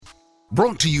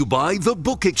Brought to you by The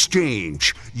Book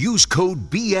Exchange. Use code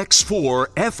BX4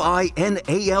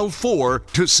 FINAL4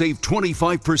 to save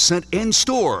 25% in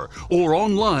store or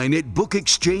online at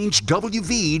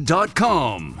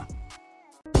bookexchangewv.com.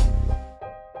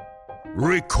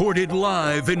 Recorded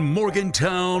live in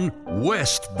Morgantown,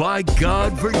 West by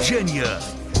God, Virginia,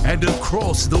 and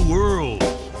across the world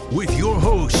with your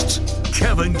hosts,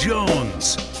 Kevin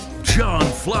Jones, John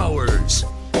Flowers,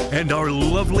 and our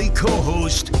lovely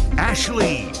co-host,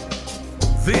 Ashley.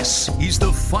 This is the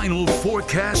Final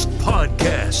Forecast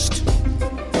Podcast.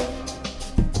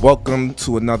 Welcome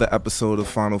to another episode of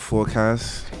Final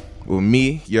Forecast with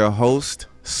me, your host,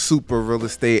 super real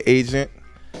estate agent,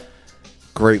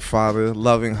 great father,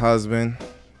 loving husband,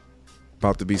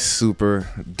 about to be super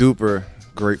duper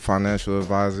great financial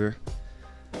advisor.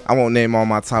 I won't name all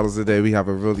my titles today. We have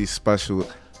a really special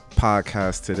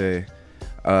podcast today.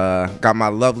 Got my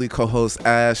lovely co-host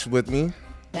Ash with me.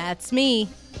 That's me.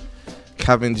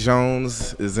 Kevin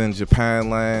Jones is in Japan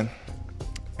land,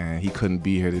 and he couldn't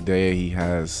be here today. He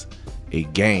has a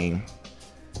game.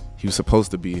 He was supposed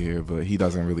to be here, but he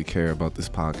doesn't really care about this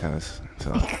podcast.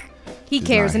 So he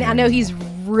cares, and I know he's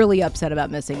really upset about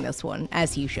missing this one,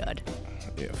 as he should.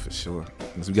 Yeah, for sure.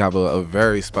 We have a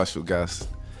very special guest.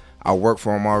 I work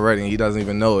for him already, and he doesn't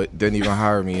even know it. Didn't even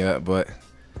hire me yet, but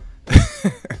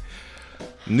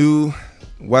new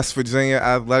West Virginia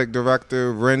Athletic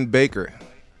Director, Wren Baker.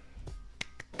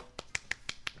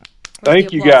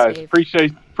 Thank you, guys.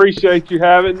 Appreciate you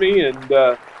having me,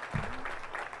 and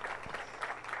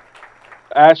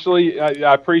Ashley,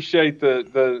 I appreciate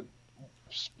the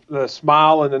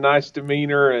smile and the nice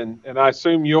demeanor, and I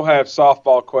assume you'll have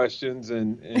softball questions,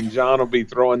 and John will be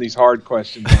throwing these hard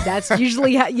questions. That's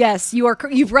usually yes.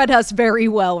 You've read us very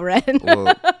well, Wren.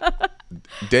 Well,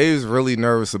 Dave's really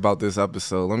nervous about this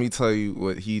episode. Let me tell you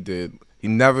what he did. He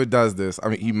never does this. I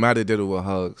mean, he might have did it with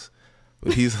hugs,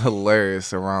 but he's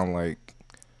hilarious around like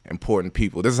important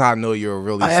people. This is how I know you're a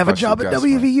really. I have a job at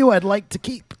WVU I'd like to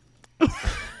keep.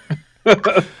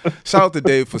 Shout out to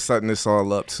Dave for setting this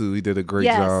all up too. He did a great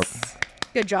job.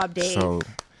 Good job, Dave.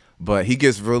 But he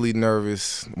gets really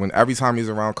nervous every time he's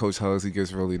around Coach Hugs. He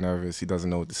gets really nervous. He doesn't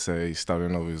know what to say. He's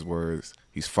stuttering over his words.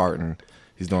 He's farting.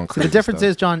 He's doing crazy The difference stuff.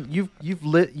 is, John,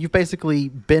 you've basically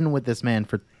been with this man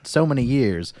for so many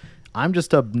years. I'm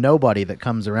just a nobody that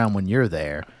comes around when you're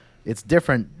there. It's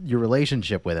different, your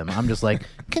relationship with him. I'm just like,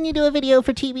 can you do a video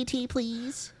for TBT,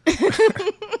 please?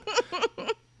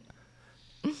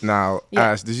 Now,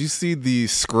 yeah. Ash, did you see the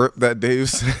script that Dave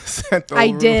sent over?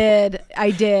 I did.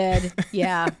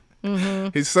 Yeah. Mm-hmm.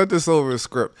 He sent this over a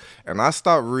script, and I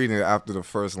stopped reading it after the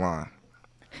first line.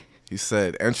 He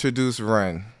said, introduce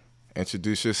Wren.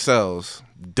 Introduce yourselves.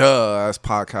 Duh, that's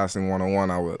podcasting 101,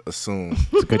 I would assume.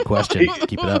 It's a good question.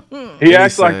 Keep it up. He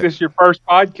acts like this is your first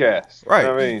podcast. Right.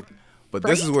 I mean, but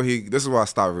this is where I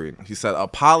stopped reading. He said,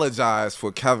 apologize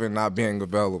for Kevin not being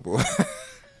available.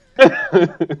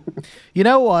 You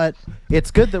know what? It's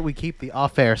good that we keep the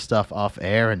off-air stuff off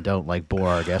air and don't like bore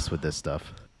our guests with this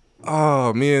stuff.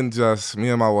 Oh, me and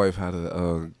my wife had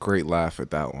a great laugh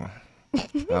at that one.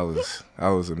 That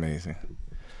was amazing.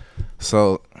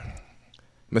 So,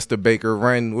 Mr. Baker,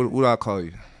 Wren, what do I call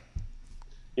you?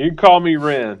 You can call me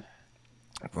Wren.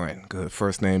 Wren, good.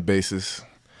 First name basis.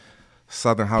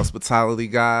 Southern hospitality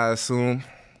guy, I assume.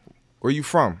 Where you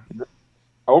from?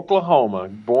 Oklahoma.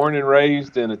 Born and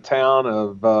raised in a town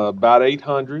of about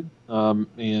 800.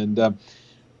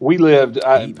 We lived,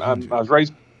 I was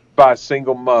raised by a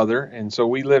single mother, and so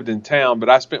we lived in town, but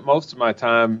I spent most of my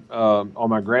time on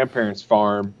my grandparents'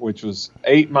 farm, which was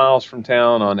 8 miles from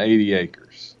town on 80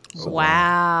 acres.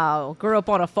 Wow. Grew up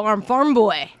on a farm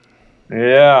boy.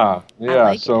 Yeah.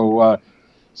 Like so,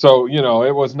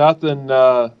 it was nothing,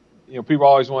 people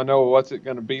always want to know what's it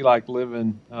going to be like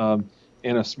living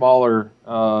in a smaller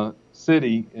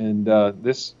city. And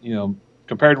this,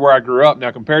 compared to where I grew up,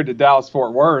 now compared to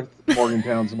Dallas-Fort Worth,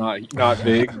 Morgantown's not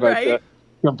big, but right.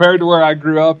 Compared to where I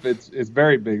grew up, it's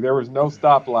very big. There was no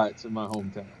stoplights in my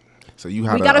hometown. So you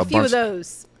had we got a few of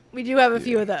those. We do have a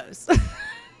few of those.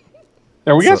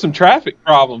 Yeah, we got some traffic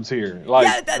problems here.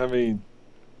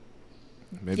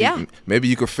 Maybe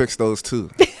you could fix those too.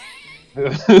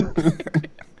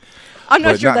 I'm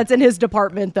not sure that's in his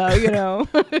department, though.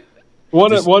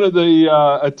 One of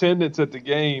the attendants at the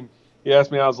game, he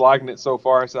asked me how I was liking it so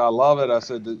far. I said, I love it. I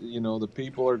said, the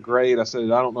people are great. I said,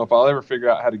 I don't know if I'll ever figure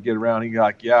out how to get around. He's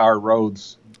like, yeah, our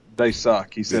roads, they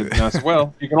suck. He said, and I said,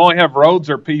 well, you can only have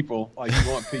roads or people. Like,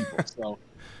 you want people. So,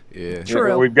 yeah,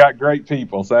 true. We've got great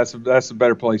people. So that's a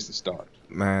better place to start.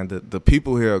 Man, the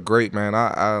people here are great, man.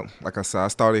 I like I said, I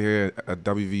started here at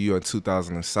WVU in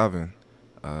 2007.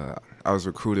 I was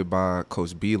recruited by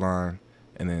Coach Beeline,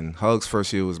 and then Hugs'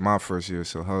 first year was my first year,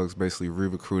 so Hugs basically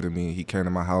re-recruited me. He came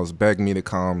to my house, begged me to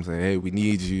come, say, hey, we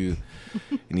need you.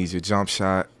 You need your jump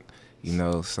shot,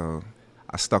 so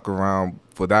I stuck around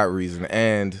for that reason.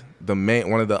 And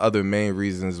one of the other main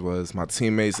reasons was my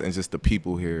teammates and just the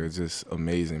people here are just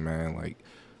amazing, man. Like,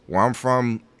 where I'm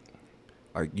from,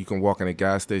 like, you can walk in a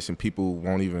gas station, people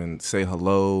won't even say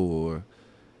hello or,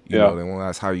 you know, they won't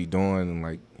ask how you doing. And,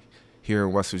 like, here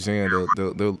in West Virginia,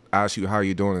 they'll ask you how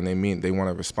you're doing, and they want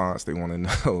a response. They want to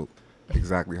know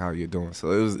exactly how you're doing.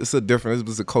 So it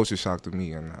was a culture shock to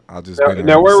me, and I'll just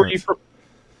now where were you from?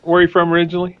 Where are you from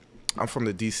originally? I'm from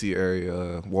the D.C.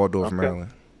 area, Waldorf,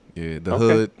 Maryland. Yeah, the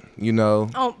hood,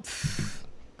 Oh,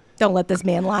 don't let this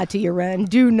man lie to you, Wren.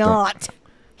 Do not.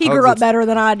 He grew up better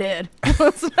than I did.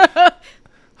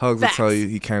 Hugs will tell you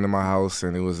he came to my house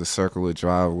and it was a circular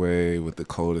driveway with the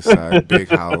cul-de-sac, big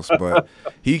house. But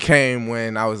he came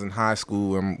when I was in high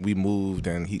school and we moved,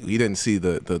 and he didn't see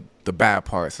the bad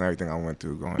parts and everything I went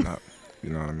through growing up.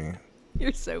 You know what I mean?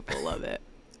 You're so full of it.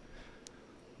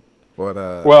 But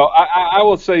well, I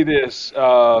will say this,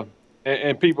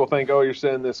 and people think, oh, you're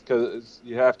saying this because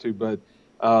you have to, but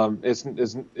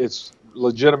it's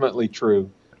legitimately true.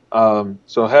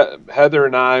 So Heather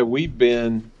and I, we've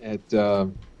been at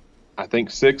I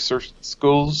think 6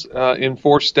 schools in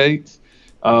 4 states.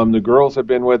 The girls have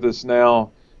been with us now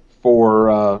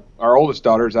for our oldest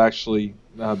daughter's actually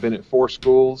been at 4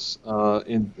 schools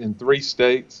in 3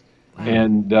 states,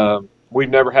 and we've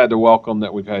never had the welcome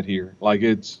that we've had here. Like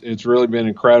it's really been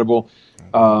incredible.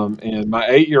 And my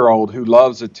 8-year-old who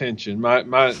loves attention, my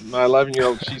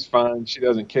 11-year-old, she's fine. She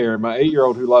doesn't care. My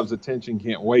 8-year-old who loves attention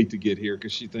can't wait to get here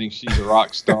because she thinks she's a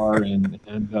rock star.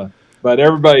 But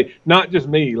everybody, not just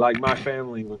me, like my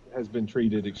family has been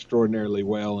treated extraordinarily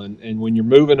well. And when you're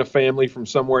moving a family from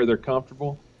somewhere they're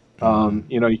comfortable,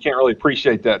 you can't really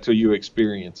appreciate that till you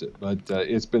experience it. But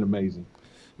it's been amazing.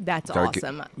 That's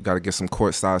awesome. You got to get some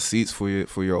courtside seats for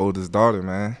your oldest daughter,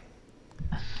 man.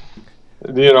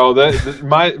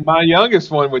 My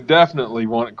youngest one would definitely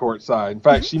want it courtside. In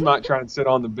fact, she might try and sit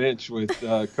on the bench with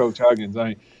Coach Huggins.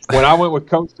 When I went with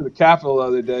Coach to the Capitol the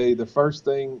other day, the first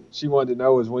thing she wanted to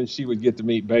know is when she would get to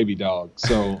meet Baby Dog.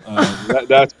 So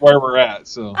that's where we're at.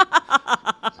 So,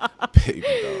 Baby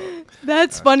Dog.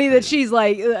 That's funny that she's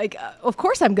like, of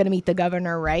course I'm going to meet the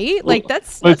governor, right? Like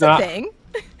that's a thing.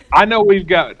 I know we've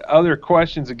got other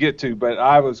questions to get to, but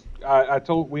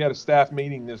we had a staff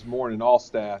meeting this morning, all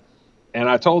staff. And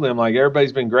I told them, like,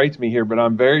 everybody's been great to me here, but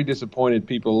I'm very disappointed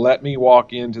people let me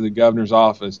walk into the governor's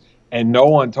office and no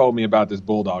one told me about this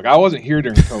bulldog. I wasn't here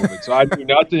during COVID, so I knew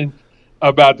nothing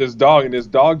about this dog. And this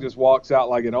dog just walks out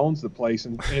like it owns the place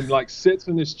and like sits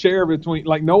in this chair between,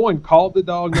 like, no one called the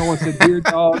dog. No one said, here,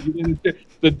 dog.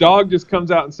 The dog just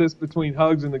comes out and sits between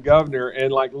Hugs and the governor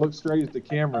and, like, looks straight at the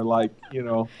camera like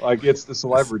it's the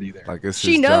celebrity there. Like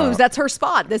she knows that's her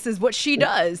spot. This is what she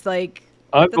does. Like,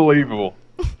 unbelievable.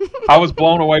 I was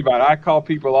blown away by it. I call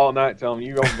people all night telling them,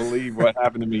 you don't believe what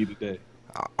happened to me today.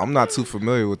 I'm not too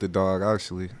familiar with the dog,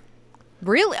 actually.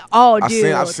 Really? Oh,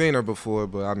 dude. I've seen her before,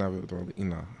 but I never,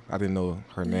 I didn't know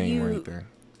her name or anything.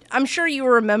 I'm sure you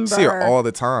remember. I see her all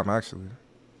the time, actually.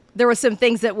 There were some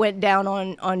things that went down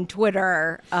on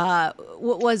Twitter.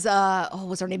 What was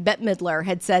her name? Bette Midler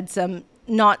had said some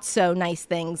not so nice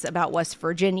things about West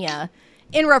Virginia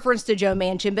in reference to Joe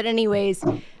Manchin. But anyways,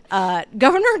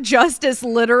 Governor Justice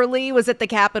literally was at the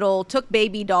Capitol, took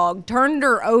Baby Dog, turned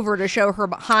her over to show her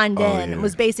hind end, and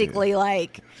was basically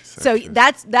like, so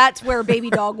that's where Baby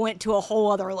Dog went to a whole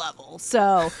other level.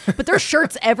 So, but there's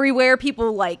shirts everywhere.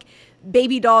 People like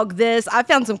Baby Dog this. I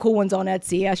found some cool ones on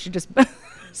Etsy. I should just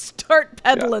start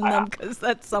peddling them because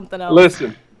that's something else.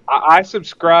 Listen, I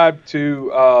subscribe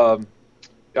to,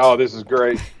 this is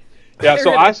great. Yeah,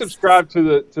 so I subscribe to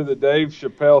the Dave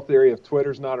Chappelle theory of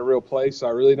Twitter's not a real place. So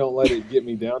I really don't let it get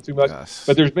me down too much. Yes.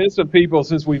 But there's been some people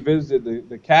since we visited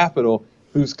the Capitol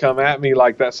who's come at me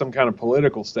like that's some kind of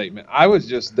political statement. I was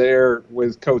just there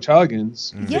with Coach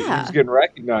Huggins, who's getting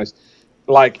recognized.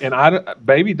 Like, and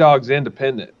Baby Dog's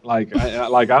independent. Like,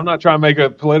 I'm not trying to make a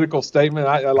political statement.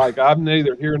 I'm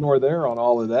neither here nor there on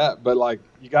all of that. But like,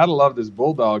 you got to love this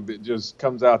bulldog that just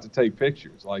comes out to take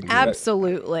pictures. Like,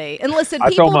 absolutely. And listen,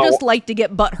 people just like to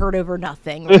get butthurt over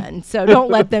nothing, Wren. So don't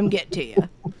let them get to you.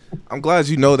 I'm glad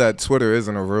you know that Twitter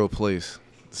isn't a real place.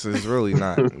 It's really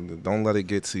not. Don't let it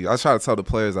get to you. I try to tell the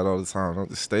players that all the time. Don't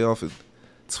just stay off of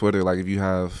Twitter. Like, if you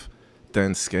have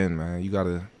thin skin, man, you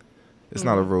gotta. It's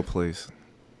not a real place.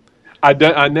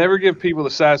 I never give people the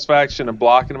satisfaction of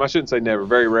blocking them. I shouldn't say never,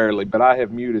 very rarely, but I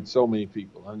have muted so many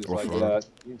people. I'm just you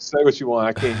can say what you want.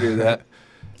 I can't hear that.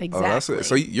 Exactly. Oh, that's it.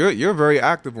 So you're very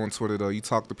active on Twitter though. You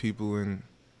talk to people and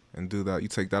do that. You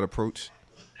take that approach.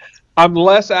 I'm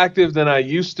less active than I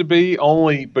used to be,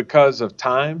 only because of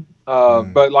time.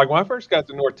 But like when I first got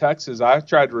to North Texas, I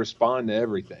tried to respond to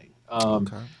everything.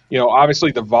 Okay.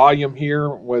 Obviously the volume here,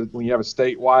 when you have a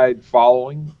statewide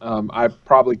following, I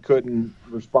probably couldn't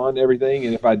respond to everything,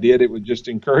 and if I did, it would just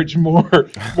encourage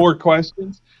more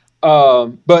questions.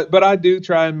 But I do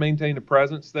try and maintain a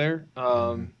presence there.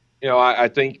 I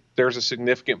think there's a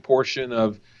significant portion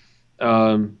of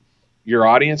your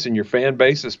audience and your fan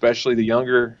base, especially the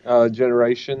younger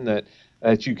generation,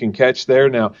 that you can catch there.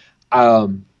 Now,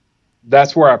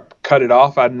 that's where I cut it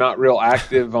off. I'm not real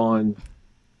active on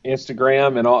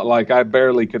Instagram and all. Like, I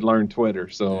barely could learn Twitter.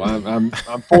 So I'm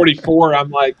 44.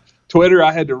 I'm like, Twitter,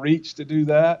 I had to reach to do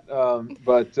that.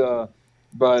 But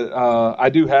I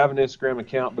do have an Instagram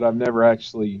account, but I've never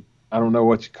actually. I don't know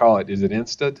what you call it. Is it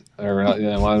Insta or I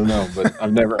don't know, but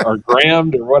I've never, or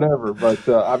Grammed or whatever. But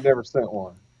I've never sent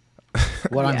one.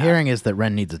 What I'm hearing is that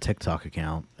Wren needs a TikTok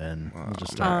account, and we'll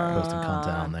just start posting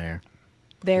content on there.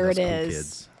 There it Cool is.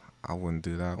 kids. I wouldn't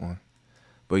do that one.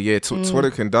 But yeah,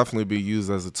 Twitter can definitely be used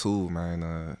as a tool,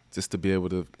 man. Just to be able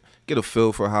to get a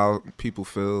feel for how people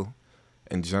feel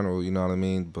in general. You know what I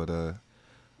mean? But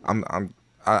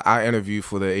I interviewed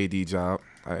for the AD job.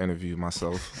 I interviewed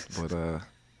myself, but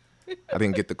I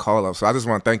didn't get the call up. So I just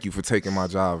want to thank you for taking my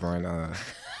job, Wren.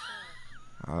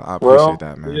 I appreciate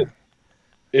that, man.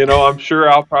 I'm sure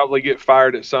I'll probably get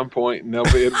fired at some point, and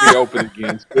it'll be open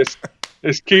again.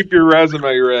 Just keep your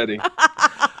resume ready.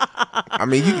 I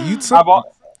mean, you took.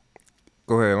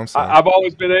 Go ahead. I'm sorry. I've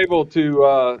always been able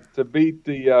to beat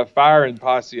the firing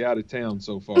posse out of town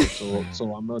so far.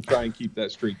 So I'm gonna try and keep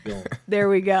that streak going. There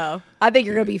we go. I think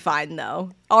you're gonna be fine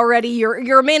though. Already,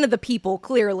 you're a man of the people,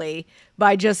 clearly,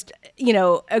 by just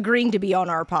agreeing to be on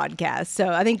our podcast. So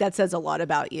I think that says a lot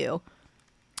about you.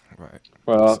 Right.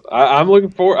 Well, I've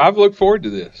looked forward to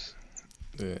this.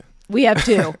 Yeah. We have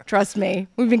too. Trust me.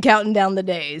 We've been counting down the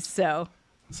days. So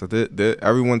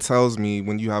everyone tells me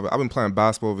I've been playing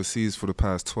basketball overseas for the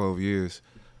past 12 years,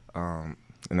 and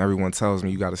everyone tells me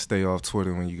you got to stay off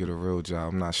Twitter when you get a real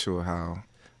job. I'm not sure how.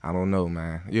 I don't know,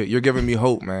 man. You're giving me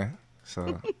hope, man.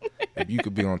 So if you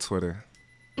could be on Twitter,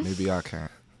 maybe I can.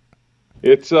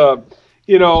 It's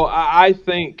I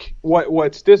think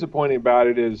what's disappointing about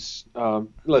it is,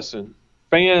 listen,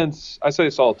 fans, I say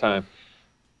this all the time,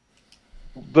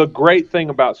 the great thing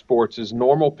about sports is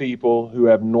normal people who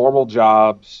have normal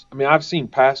jobs. I mean, I've seen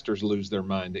pastors lose their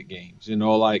mind at games,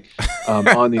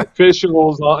 on the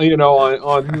officials,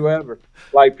 on whoever.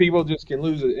 Like, people just can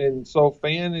lose it. And so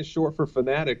fan is short for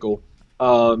fanatical.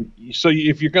 So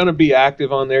if you're going to be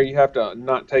active on there, you have to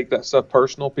not take that stuff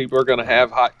personal. People are going to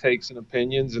have hot takes and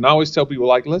opinions. And I always tell people,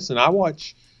 like, listen, I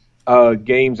watch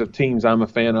games of teams I'm a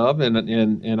fan of,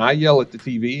 and I yell at the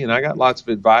TV, and I got lots of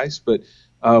advice. But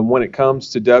when it comes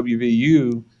to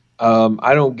WVU,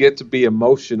 I don't get to be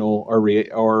emotional or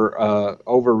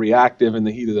overreactive in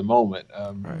the heat of the moment.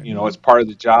 Right. It's part of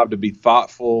the job to be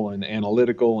thoughtful and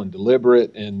analytical and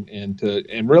deliberate,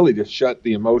 and really to shut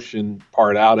the emotion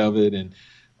part out of it.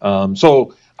 And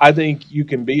so I think you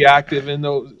can be active in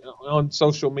those on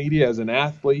social media as an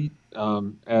athlete,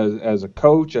 as a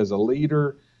coach, as a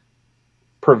leader,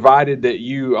 provided that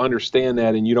you understand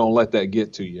that and you don't let that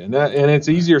get to you. And it's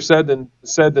easier said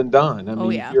than done. I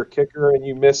mean, if you're a kicker and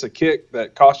you miss a kick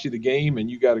that costs you the game, and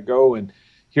you got to go and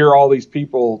hear all these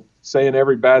people saying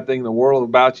every bad thing in the world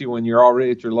about you when you're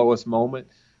already at your lowest moment,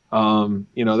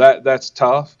 that's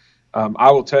tough.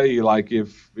 I will tell you, like,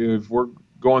 if we're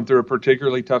going through a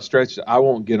particularly tough stretch, I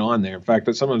won't get on there. In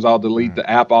fact, sometimes I'll delete the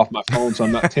app off my phone so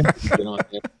I'm not tempted to get on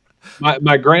there.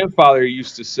 My grandfather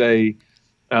used to say,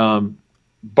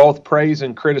 both praise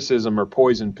and criticism are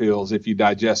poison pills if you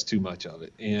digest too much of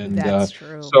it. And that's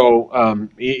true. So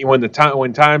when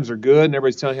times are good and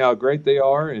everybody's telling you how great they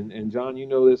are, and John, you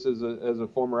know this as a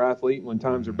former athlete, when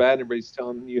times are bad and everybody's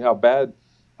telling you how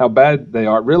bad they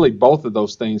are, really both of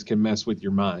those things can mess with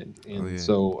your mind. And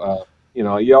so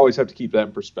you always have to keep that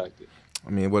in perspective. I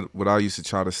mean, what I used to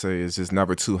try to say is just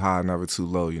never too high, never too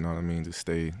low. You know what I mean? Just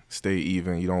stay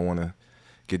even. You don't want to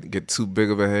get too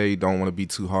big of a head. You don't want to be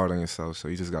too hard on yourself. So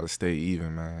you just got to stay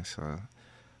even, man. So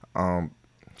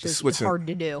just switching. Hard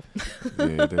to do.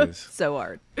 Yeah, it is. So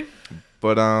hard.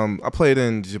 But I played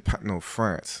in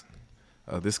France.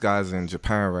 This guy's in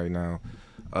Japan right now.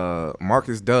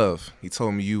 Marcus Dove. He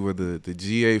told me you were the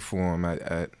GA for him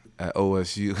at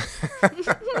OSU.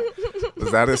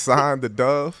 Was that his sign, the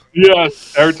Dove?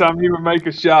 Yes. Every time he would make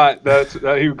a shot,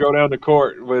 he would go down the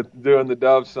court with doing the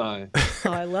Dove sign.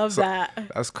 Oh, I love that.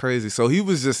 That's crazy. So he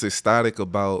was just ecstatic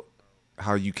about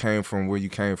how you came from where you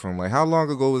came from. Like, how long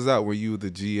ago was that? Were you the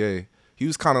GA? He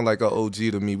was kind of like an OG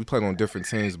to me. We played on different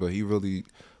teams, but he really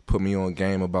put me on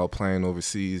game about playing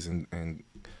overseas and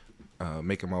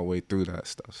making my way through that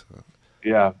stuff. So.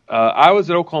 Yeah, I was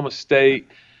at Oklahoma State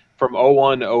from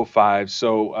 '01 to '05.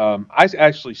 So I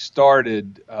actually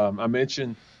started. I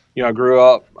mentioned, I grew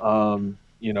up.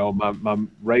 My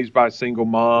raised by a single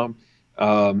mom,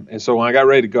 and so when I got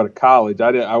ready to go to college,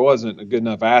 I wasn't a good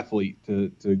enough athlete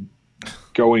to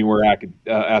go anywhere I could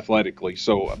athletically.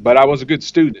 So, but I was a good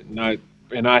student,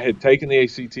 and I had taken the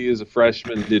ACT as a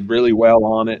freshman, did really well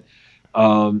on it,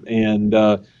 and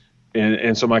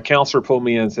so my counselor pulled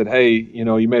me in and said, hey,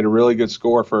 you made a really good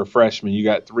score for a freshman. You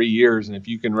got 3 years, and if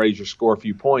you can raise your score a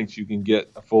few points, you can get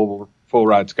a full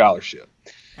ride scholarship.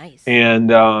 Nice.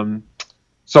 And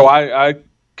so I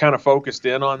kind of focused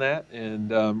in on that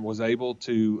and was able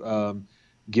to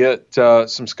get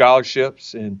some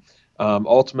scholarships and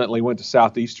ultimately went to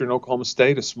Southeastern Oklahoma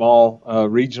State, a small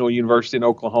regional university in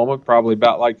Oklahoma, probably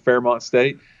about like Fairmont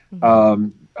State. Mm-hmm.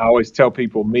 I always tell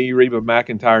people, me, Reba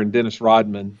McEntire, and Dennis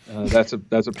Rodman. That's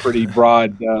a pretty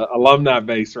broad alumni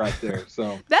base right there.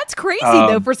 So that's crazy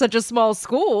though for such a small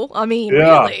school. I mean,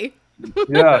 yeah, really.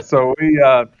 Yeah. So we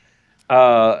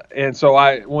and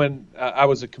so when I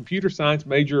was a computer science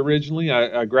major originally,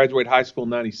 I graduated high school in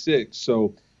 '96.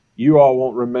 So you all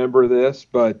won't remember this,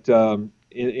 but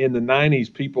in the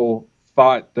 '90s, people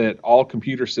thought that all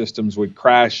computer systems would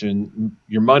crash and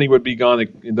your money would be gone.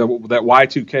 That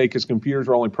Y2K, because computers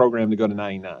were only programmed to go to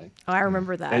 99. Oh, I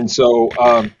remember that. And so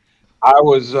I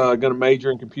was going to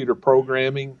major in computer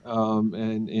programming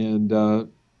and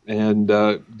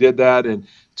did that and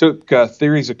took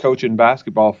theories of coaching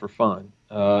basketball for fun.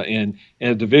 And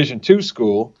in a Division II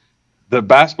school, the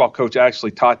basketball coach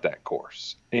actually taught that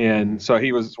course. And so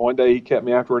one day he kept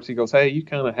me afterwards. He goes, hey, you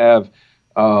kind of have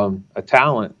a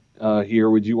talent here.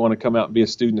 Would you want to come out and be a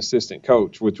student assistant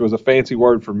coach, which was a fancy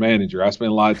word for manager? I spent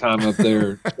a lot of time up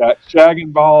there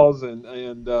shagging balls and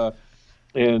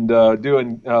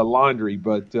doing laundry.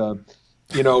 But,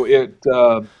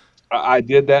 I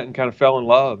did that and kind of fell in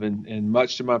love. And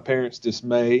much to my parents'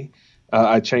 dismay,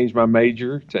 I changed my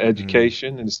major to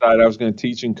education and decided I was going to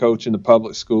teach and coach in the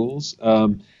public schools.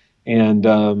 And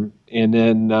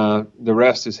then the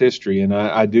rest is history. And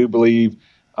I do believe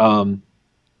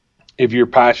if you're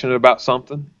passionate about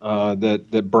something,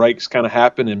 that breaks kind of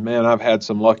happen. And man, I've had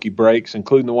some lucky breaks,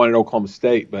 including the one at Oklahoma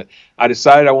State. But I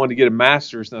decided I wanted to get a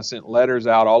master's, and I sent letters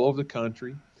out all over the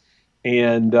country.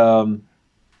 And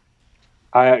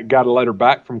I got a letter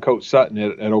back from Coach Sutton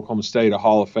at Oklahoma State, a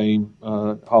Hall of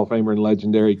Famer and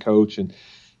legendary coach. And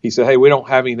he said, hey, we don't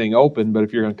have anything open, but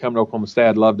if you're going to come to Oklahoma State,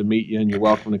 I'd love to meet you, and you're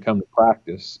welcome to come to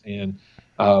practice. And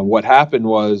what happened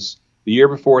was, the year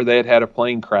before, they had a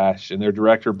plane crash, and their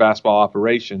director of basketball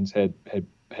operations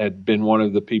had been one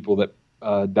of the people that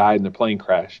died in the plane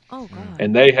crash. Oh, God.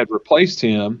 And they had replaced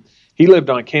him. He lived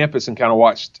on campus and kind of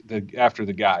watched after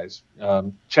the guys,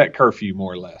 check curfew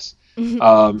more or less.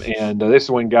 And this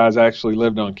is when guys actually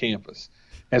lived on campus.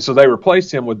 And so they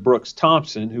replaced him with Brooks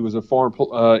Thompson, who was a former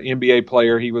NBA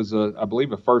player. He was, I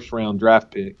believe, a first-round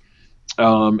draft pick.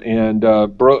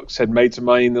 Brooks had made some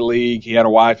money in the league. He had a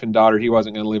wife and daughter. He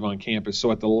wasn't going to live on campus.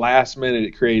 So at the last minute,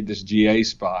 it created this GA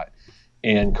spot.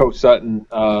 And Coach Sutton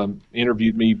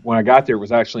interviewed me. When I got there, it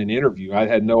was actually an interview. I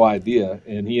had no idea.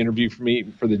 And he interviewed for me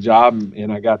for the job,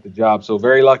 and I got the job. So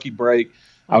very lucky break.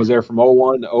 I was there from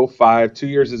 '01 to '05, 2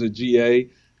 years as a GA.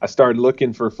 I started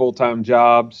looking for full-time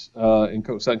jobs, and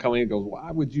Coach Sutton coming in and goes,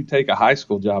 why would you take a high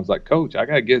school job? I was like, Coach, I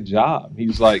got to get a job. He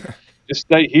was like, just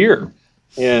stay here.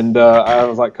 And I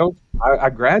was like, Coach, I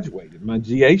graduated. My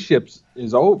GA-ship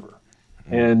is over.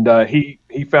 And he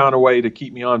found a way to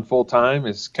keep me on full-time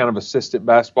as kind of assistant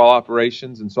basketball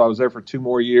operations. And so I was there for 2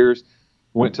 more years,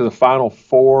 went to the Final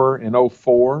Four in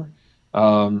 '04.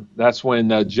 That's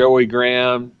when Joey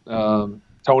Graham,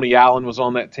 Tony Allen was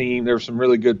on that team. There were some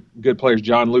really good players.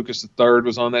 John Lucas III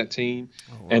was on that team.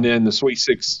 Oh, wow. And then the Sweet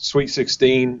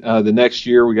 16, the next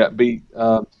year we got beat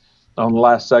on the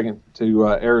last second to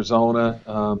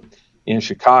Arizona in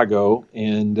Chicago.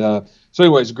 And so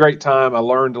anyways, great time. I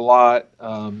learned a lot.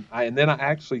 And then I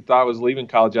actually thought I was leaving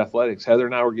college athletics. Heather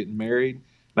and I were getting married,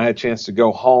 and I had a chance to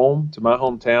go home to my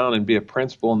hometown and be a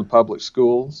principal in the public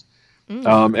schools. And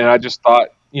I just thought,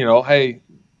 hey,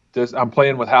 I'm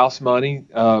playing with house money.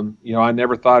 I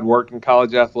never thought I'd work in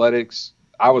college athletics.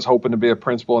 I was hoping to be a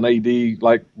principal and AD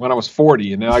like when I was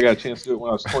 40, and now I got a chance to do it when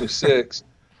I was 26.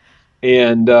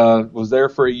 And was there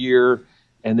for a year,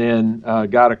 and then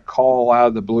got a call out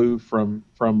of the blue from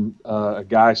a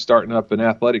guy starting up an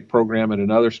athletic program at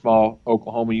another small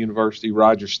Oklahoma university,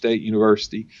 Rogers State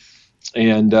University.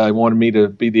 and wanted me to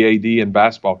be the AD and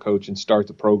basketball coach and start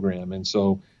the program. And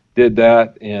so did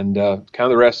that, and kind of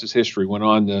the rest is history. Went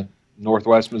on to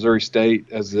Northwest Missouri State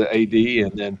as the AD,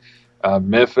 and then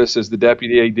Memphis as the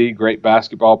deputy AD. Great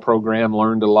basketball program,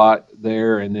 learned a lot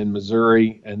there, and then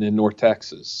Missouri, and then North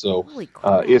Texas. So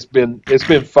it's been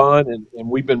fun, and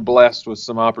we've been blessed with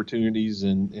some opportunities,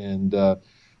 and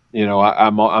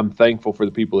I'm thankful for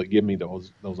the people that give me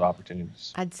those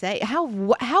opportunities. I'd say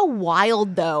how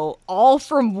wild though, all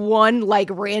from one like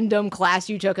random class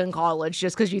you took in college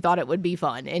just because you thought it would be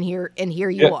fun, and here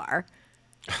you are.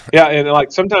 Yeah, and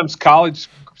like sometimes college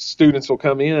students will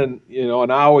come in,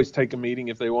 and I always take a meeting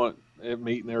if they want a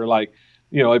meeting. They're like,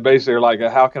 they basically are like,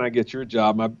 how can I get your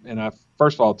job? And I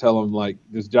first of all tell them like,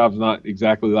 this job's not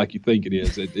exactly like you think it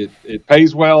is. It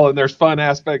pays well and there's fun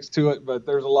aspects to it, but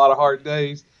there's a lot of hard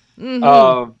days.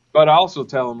 Mm-hmm. But I also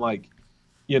tell them like,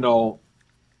 you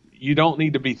don't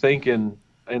need to be thinking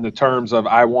in the terms of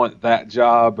I want that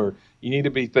job, or you need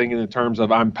to be thinking in terms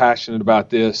of I'm passionate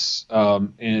about this.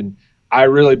 And I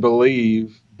really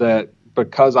believe that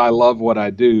because I love what I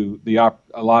do,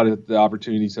 a lot of the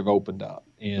opportunities have opened up.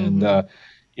 And,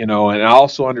 and I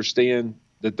also understand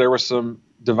that there was some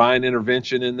divine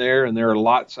intervention in there. And there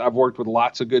are I've worked with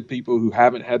lots of good people who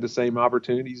haven't had the same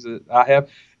opportunities that I have.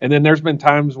 And then there's been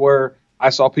times where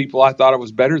I saw people I thought I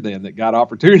was better than that got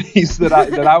opportunities that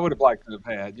I would have liked to have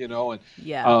had,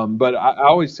 but I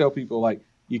always tell people like,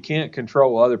 you can't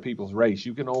control other people's race.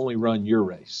 You can only run your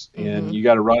race, and you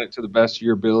got to run it to the best of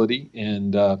your ability.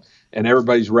 And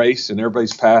everybody's race and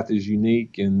everybody's path is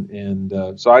unique. And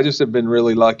so I just have been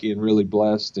really lucky and really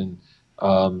blessed, and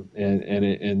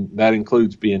that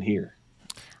includes being here.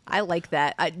 I like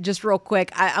that. Just real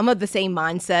quick, I'm of the same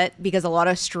mindset because a lot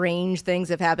of strange things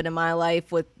have happened in my life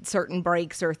with certain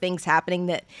breaks or things happening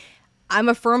that I'm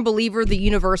a firm believer the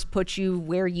universe puts you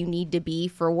where you need to be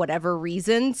for whatever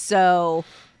reason. So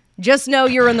just know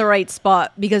you're in the right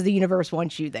spot because the universe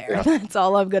wants you there. Yeah. That's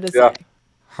all I'm going to say.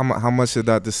 How much of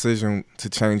that decision to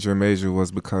change your major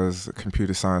was because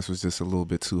computer science was just a little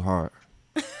bit too hard?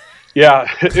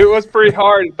 Yeah, it was pretty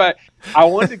hard. In fact, I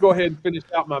wanted to go ahead and finish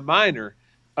out my minor,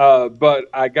 but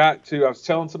I was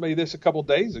telling somebody this a couple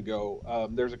days ago.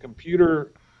 There's a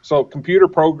computer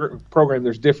program,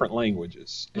 there's different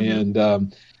languages. And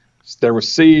there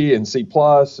was C and C++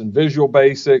 and Visual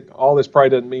Basic. All this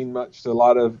probably doesn't mean much to a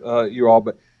lot of you all,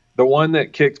 but the one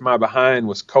that kicked my behind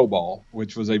was COBOL,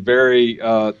 which was a very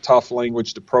tough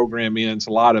language to program in. It's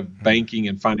a lot of banking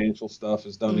and financial stuff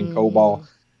is done in COBOL.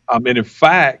 And in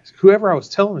fact, whoever I was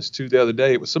telling this to the other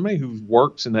day, it was somebody who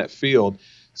works in that field,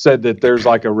 said that there's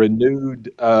like a renewed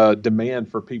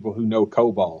demand for people who know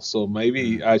COBOL. So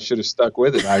maybe I should have stuck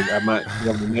with it. I might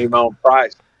name my own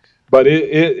price. But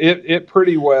it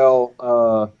pretty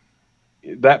well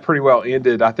that pretty well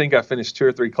ended. I think I finished 2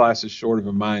 or 3 classes short of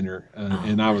a minor,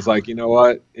 and I was like, you know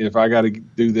what? If I got to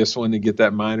do this one to get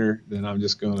that minor, then I'm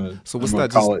just gonna. So what's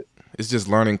that? Call it? It's just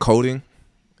learning coding.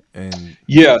 And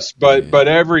yes, but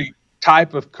every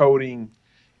type of coding,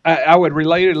 I would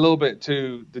relate it a little bit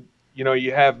to the.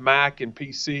 You have Mac and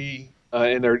PC,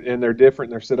 and they're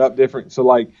different. They're set up different. So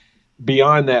like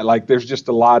beyond that, like there's just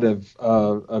a lot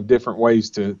of different ways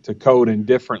to code in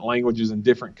different languages and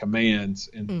different commands,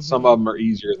 and some of them are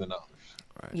easier than others.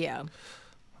 Right. Yeah.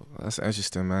 Well, that's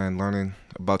interesting, man. Learning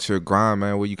about your grind,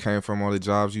 man, where you came from, all the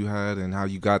jobs you had, and how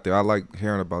you got there. I like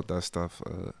hearing about that stuff.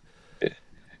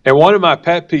 And one of my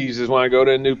pet peeves is when I go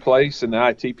to a new place and the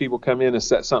IT people come in and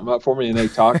set something up for me and they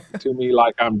talk to me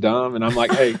like I'm dumb. And I'm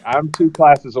like, hey, I'm 2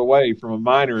 classes away from a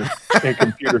minor in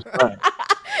computer science.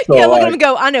 So look at him and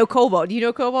go, I know COBOL. Do you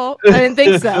know COBOL? I didn't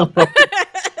think so.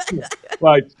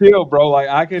 Like, chill, bro. Like,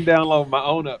 I can download my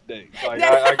own updates. Like,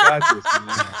 I got this,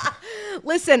 man.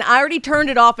 Listen, I already turned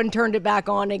it off and turned it back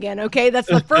on again, okay? That's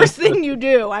the first thing you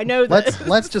do. I know that.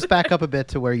 Let's just back up a bit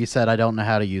to where you said I don't know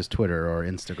how to use Twitter or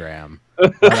Instagram.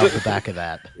 Right off the back of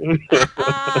that.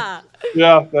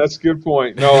 Yeah, that's a good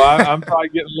point. No, I'm probably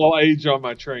getting a little age on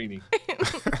my training.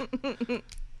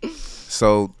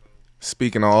 So,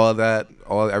 speaking of all that,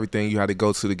 everything you had to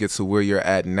go to get to where you're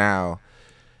at now,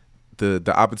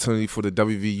 the opportunity for the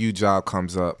WVU job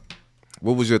comes up.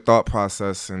 What was your thought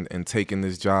process in taking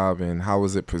this job, and how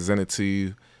was it presented to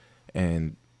you?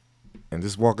 And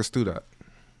just walk us through that.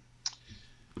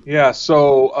 Yeah,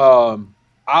 so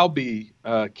I'll be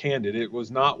candid. It was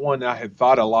not one I had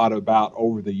thought a lot about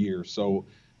over the years. So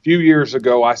a few years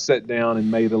ago, I sat down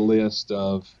and made a list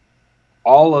of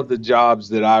all of the jobs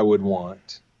that I would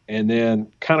want, and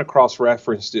then kind of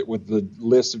cross-referenced it with the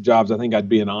list of jobs I think I'd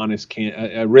be an honest,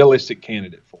 a realistic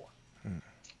candidate for.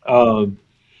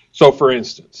 So, for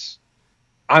instance,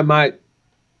 I might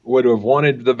would have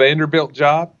wanted the Vanderbilt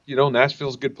job.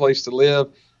 Nashville's a good place to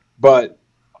live, but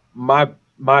my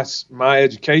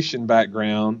education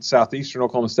background, Southeastern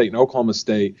Oklahoma State and Oklahoma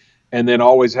State, and then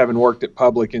always having worked at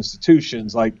public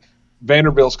institutions, like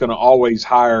Vanderbilt's going to always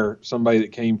hire somebody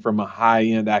that came from a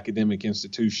high-end academic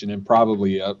institution and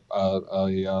probably a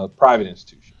private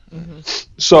institution. Mm-hmm.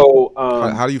 So,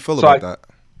 how do you feel about that?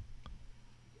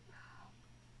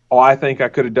 Oh, I think I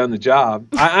could have done the job.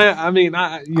 But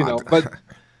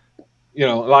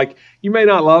like, you may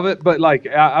not love it, but like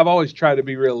I've always tried to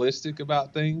be realistic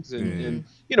about things, and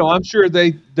I'm sure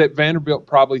that Vanderbilt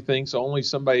probably thinks only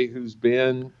somebody who's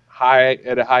been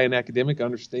at a high-end academic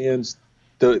understands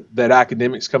that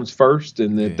academics comes first,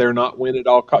 and that they're not win at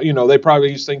all costs. They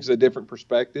probably use things a different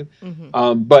perspective.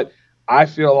 Mm-hmm. But I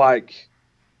feel like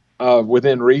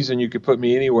within reason, you could put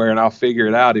me anywhere and I'll figure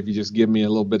it out if you just give me a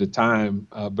little bit of time,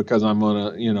 because I'm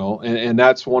gonna, and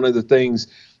that's one of the things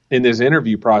in this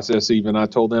interview process. Even I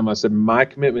told them, I said, my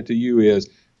commitment to you is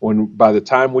by the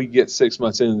time we get 6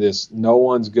 months into this, no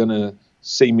one's gonna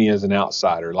see me as an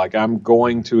outsider. Like, I'm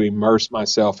going to immerse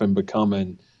myself in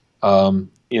becoming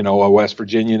a West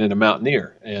Virginian and a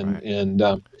Mountaineer. And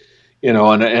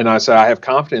I said, I have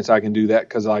confidence I can do that,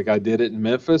 because like I did it in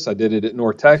Memphis, I did it at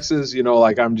North Texas,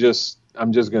 like I'm just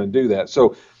going to do that.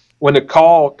 So when the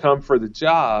call come for the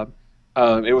job,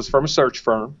 it was from a search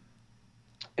firm,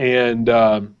 and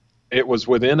it was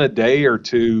within a day or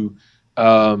two,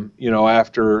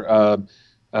 after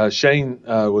Shane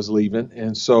was leaving.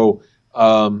 And so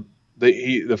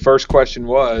the first question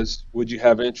was, would you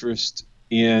have interest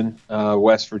in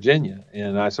West Virginia?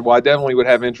 And I said, well, I definitely would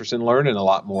have interest in learning a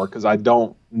lot more, because I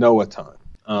don't know a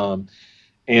ton.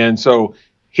 And so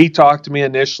he talked to me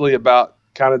initially about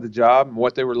kind of the job and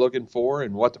what they were looking for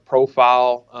and what the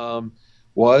profile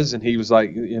was. And he was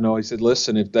like, he said,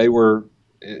 listen, as they were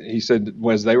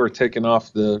ticking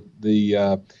off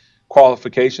the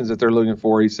qualifications that they're looking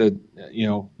for, he said,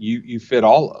 you fit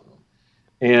all of them.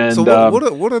 And so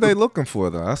what are they looking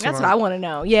for, though? That's what I want to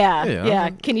know.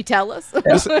 Yeah. Can you tell us?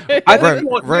 This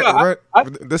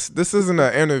isn't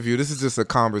an interview. This is just a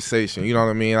conversation. You know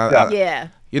what I mean? Yeah.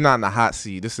 You're not in the hot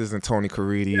seat. This isn't Tony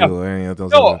Caridi or any of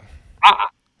those. No,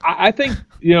 I think,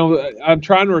 I'm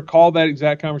trying to recall that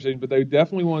exact conversation, but they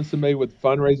definitely want somebody with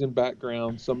fundraising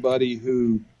background, somebody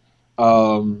who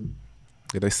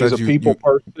they said is a people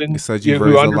person. They said you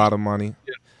raised a lot of money.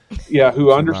 Yeah,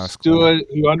 who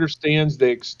understands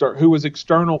who was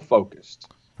external focused,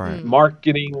 right?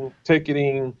 Marketing,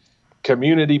 ticketing,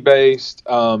 community based.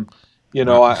 I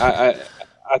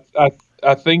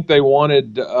think they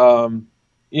wanted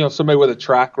somebody with a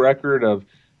track record of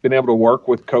being able to work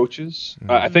with coaches.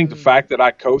 Mm-hmm. I think the fact that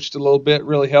I coached a little bit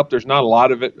really helped. There's not a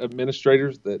lot of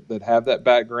administrators that have that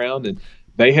background, and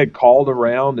they had called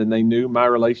around and they knew my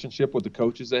relationship with the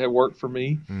coaches that had worked for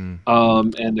me,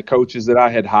 and the coaches that I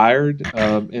had hired.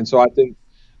 And so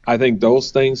I think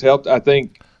those things helped. I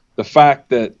think the fact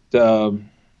that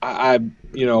I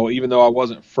even though I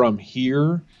wasn't from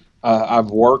here,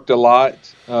 I've worked a lot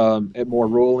at more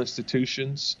rural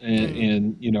institutions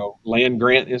and land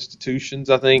grant institutions,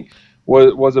 I think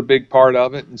was a big part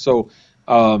of it. And so,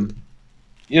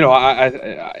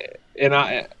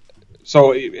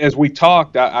 So as we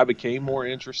talked, I became more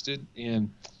interested and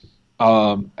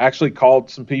actually called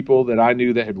some people that I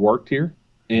knew that had worked here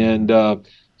and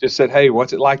just said, hey,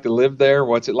 what's it like to live there?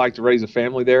 What's it like to raise a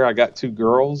family there? I got 2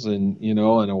 girls and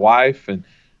a wife, and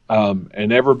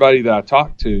everybody that I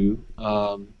talked to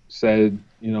said,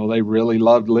 they really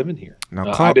loved living here.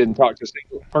 Now, I didn't talk to a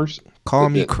single person.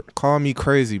 Call me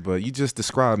crazy, but you just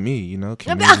described me,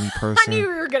 community person. I knew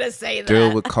you were going to say that.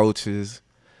 Deal with coaches.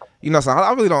 So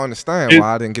I really don't understand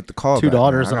why I didn't get the call. 2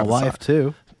 daughters and a wife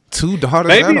too. 2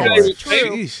 daughters and a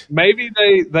wife. Maybe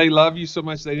they love you so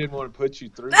much they didn't want to put you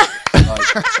through.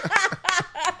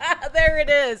 There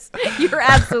it is. You're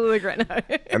absolutely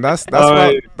right. And that's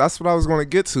what I was going to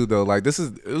get to, though. Like,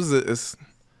 it's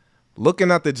looking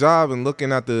at the job and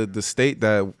looking at the state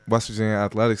that West Virginia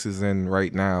athletics is in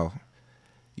right now.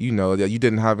 That you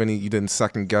didn't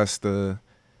second guess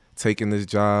taking this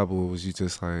job, or was you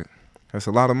just like, that's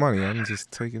a lot of money, I'm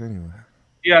just take it anyway?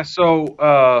 Yeah, so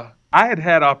I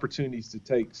had opportunities to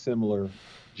take similar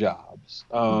jobs.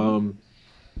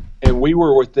 And we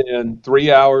were within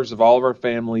 3 hours of all of our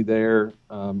family there.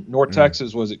 North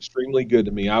Texas was extremely good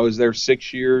to me. I was there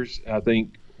 6 years. I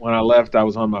think when I left, I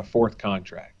was on my 4th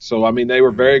contract. So, I mean, they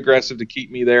were very aggressive to keep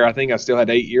me there. I think I still had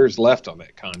 8 years left on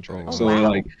that contract. Oh, so,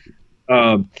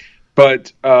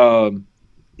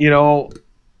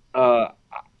 wow.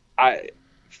 I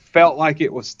felt like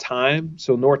it was time.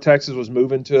 So North Texas was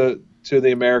moving to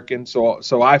the American.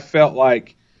 So I felt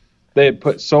like they had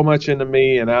put so much into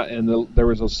me, and there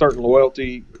was a certain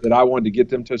loyalty that I wanted to get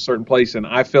them to a certain place, and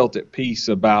I felt at peace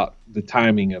about the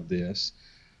timing of this.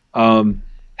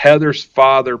 Heather's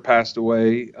father passed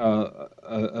away a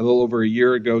little over a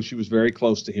year ago. She was very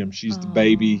close to him. She's the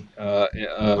baby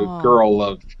girl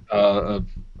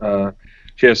of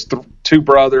she has two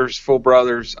brothers, full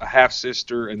brothers, a half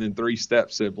sister, and then 3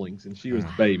 step siblings, and she was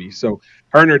the baby. So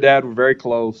her and her dad were very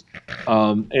close,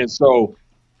 and so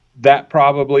that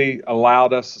probably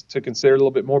allowed us to consider a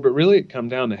little bit more. But really, it come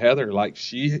down to Heather. Like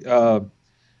she's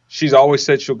always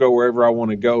said she'll go wherever I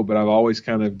want to go, but I've always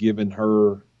kind of given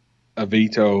her a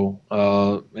veto,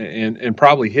 and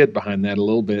probably hid behind that a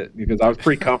little bit because I was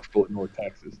pretty comfortable in North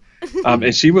Texas.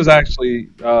 And she was actually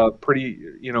pretty,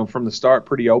 from the start,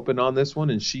 pretty open on this one,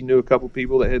 and she knew a couple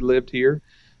people that had lived here.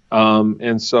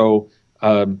 And so,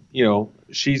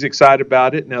 she's excited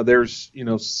about it. Now there's,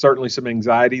 certainly some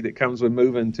anxiety that comes with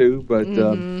moving too, but,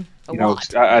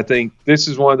 I think this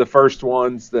is one of the first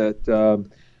ones that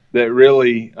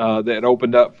really, that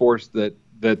opened up for us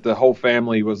that the whole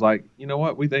family was like, you know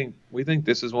what, we think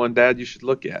this is one, Dad, you should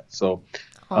look at. So,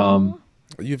 you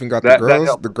even got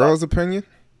the girls' opinion?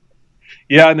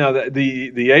 Yeah, no,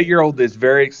 the 8-year-old is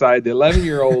very excited. The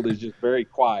 11-year-old is just very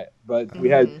quiet. But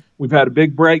we've had a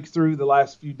big breakthrough the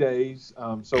last few days.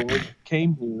 So when we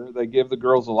came here, they give the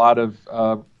girls a lot of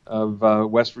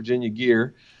West Virginia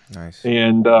gear. Nice.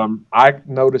 And I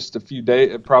noticed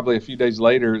probably a few days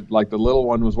later, like the little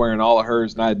one was wearing all of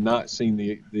hers, and I had not seen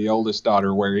the oldest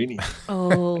daughter wear any.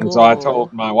 Oh. And so I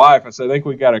told my wife, I said, I think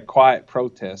we got a quiet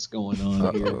protest going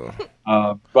on here.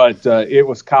 But it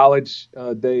was college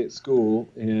day at school,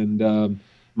 and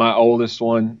my oldest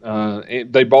one,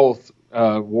 they both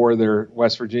wore their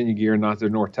West Virginia gear, not their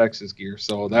North Texas gear.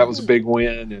 So that was a big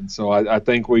win, and so I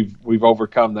think we've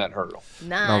overcome that hurdle.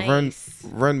 Nice. Now,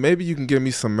 Wren, maybe you can give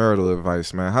me some marital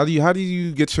advice, man. How do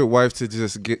you get your wife to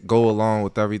just go along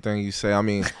with everything you say? I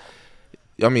mean,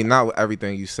 not with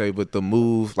everything you say, but the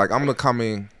move. Like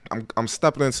I'm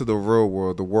stepping into the real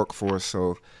world, the workforce.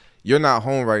 So you're not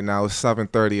home right now. It's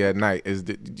 7:30 at night.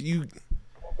 Did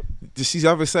she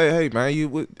ever say, "Hey,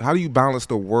 man, how do you balance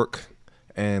the work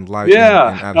and life and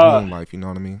at home life?" You know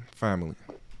what I mean? Family.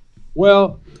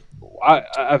 Well,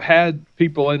 I've had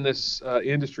people in this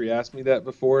industry ask me that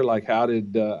before. Like, how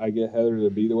did I get Heather to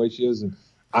be the way she is? And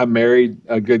I married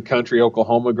a good country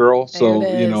Oklahoma girl, so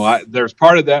there's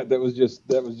part of that was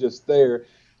just there.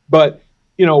 But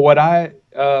what I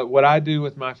do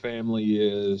with my family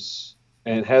is,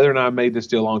 and Heather and I made this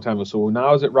deal a long time ago. So when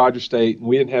I was at Rogers State and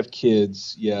we didn't have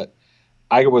kids yet,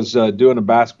 I was doing a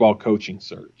basketball coaching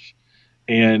search.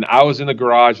 And I was in the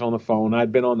garage on the phone.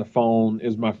 I'd been on the phone. It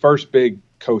was my first big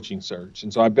coaching search.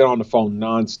 And so I'd been on the phone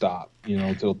nonstop,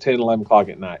 until 10, 11 o'clock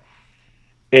at night.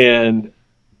 And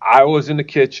I was in the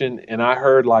kitchen and I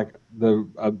heard like the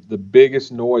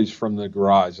biggest noise from the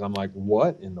garage. And I'm like,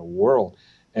 what in the world?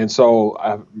 And so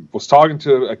I was talking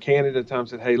to a candidate at the time,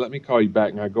 said, hey, let me call you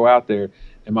back. And I go out there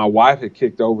and my wife had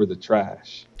kicked over the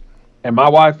trash. And my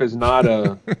wife is not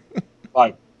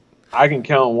like, I can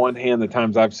count on one hand the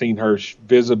times I've seen her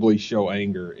visibly show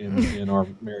anger in our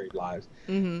married lives.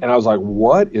 Mm-hmm. And I was like,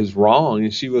 what is wrong?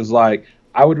 And she was like,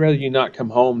 I would rather you not come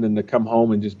home than to come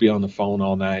home and just be on the phone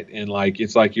all night. And like,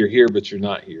 it's like you're here, but you're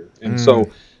not here. And so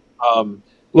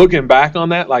looking back on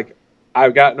that, like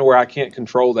I've gotten to where I can't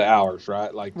control the hours,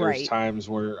 right? Like there's times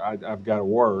where I've got to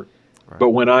work, but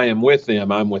when I am with them,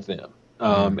 I'm with them.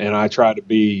 And I try to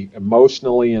be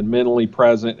emotionally and mentally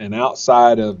present, and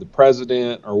outside of the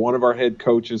president or one of our head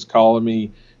coaches calling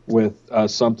me with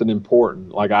something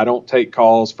important. Like I don't take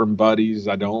calls from buddies.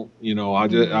 I don't,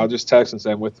 I'll just text and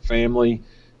say I'm with the family,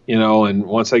 and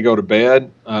once they go to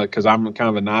bed, cause I'm kind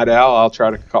of a night owl, I'll try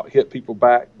to hit people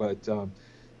back. But,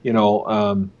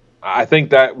 I think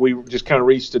that we just kind of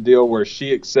reached a deal where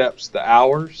she accepts the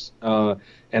hours,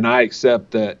 and I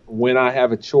accept that when I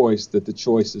have a choice, that the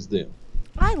choice is them.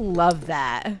 I love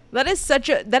that. That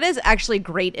is actually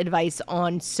great advice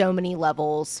on so many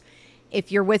levels.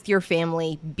 If you're with your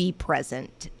family, be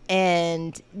present.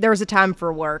 And there's a time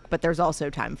for work, but there's also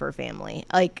time for family.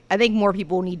 Like, I think more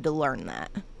people need to learn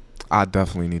that. I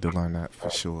definitely need to learn that for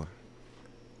sure.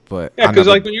 But yeah, because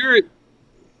like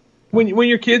when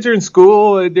your kids are in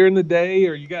school during the day,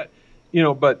 or you got,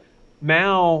 but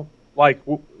now, like,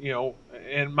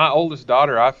 and my oldest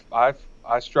daughter,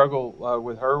 I struggle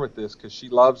with her with this because she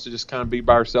loves to just kind of be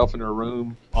by herself in her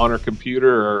room on her computer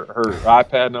or her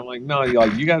iPad, and I'm like, no,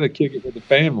 you got to kick it with the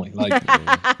family, like,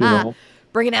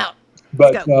 bring it out.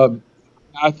 But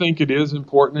I think it is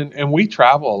important, and we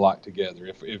travel a lot together.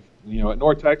 If at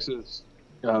North Texas,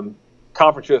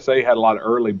 Conference USA had a lot of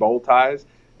early bowl ties,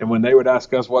 And when they would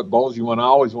ask us what bowls you want, I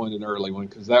always wanted an early one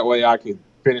because that way I could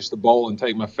finish the bowl and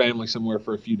take my family somewhere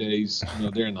for a few days,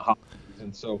 during the holidays.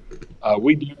 And so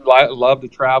we do love to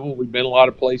travel. We've been a lot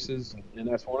of places, and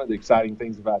that's one of the exciting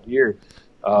things about here.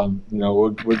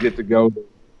 We'll get to go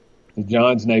to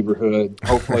John's neighborhood.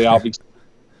 Hopefully, I'll be.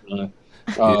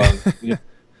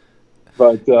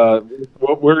 But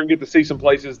we're going to get to see some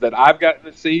places that I've gotten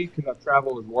to see because I've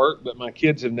traveled with work, but my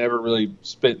kids have never really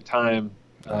spent time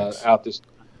out this.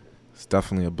 It's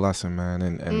definitely a blessing, man.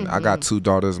 And I got 2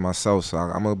 daughters myself, so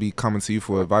I'm going to be coming to you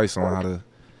for advice on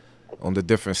on the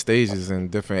different stages and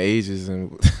different ages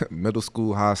and middle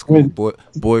school, high school,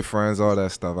 boyfriends, all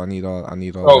that stuff. I need all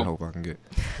the help I can get.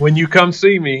 When you come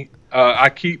see me, I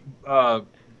keep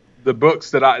the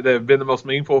books that have been the most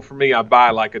meaningful for me. I buy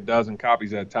like a dozen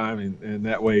copies at a time, and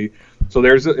that way. So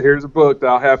here's a book that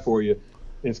I'll have for you.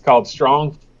 It's called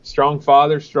Strong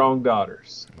Fathers, Strong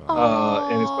Daughters,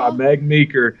 and it's by Meg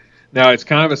Meeker. Now, it's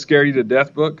kind of a scare you to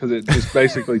death book because it just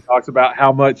basically talks about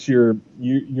how much your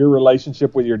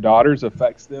relationship with your daughters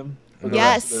affects them for the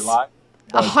rest of their life.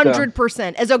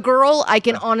 100%. As a girl, I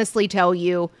can honestly tell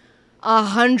you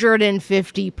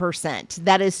 150%.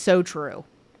 That is so true.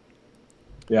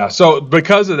 Yeah, so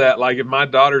because of that, like if my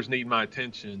daughters need my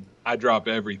attention, I drop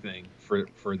everything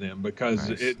for them because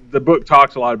the book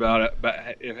talks a lot about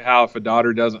how if a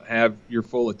daughter doesn't have your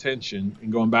full attention, and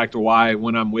going back to why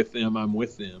when I'm with them,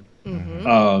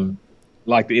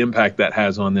 like the impact that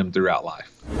has on them throughout life.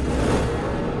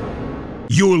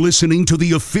 You're listening to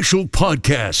the official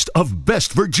podcast of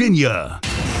Best Virginia.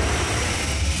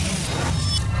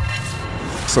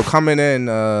 So coming in,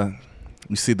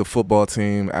 you see the football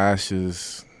team,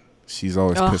 Ashes. She's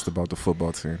always pissed about the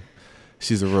football team.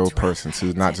 She's a real person,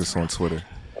 too, not just on Twitter.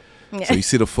 Yeah. So you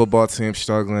see the football team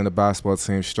struggling, the basketball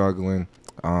team struggling.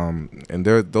 And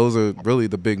those are really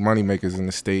the big money makers in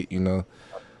the state,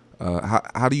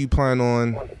 How do you plan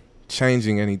on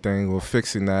changing anything or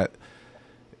fixing that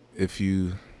if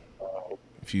you're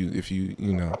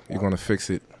going to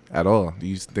fix it at all? Do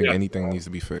you think anything needs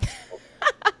to be fixed?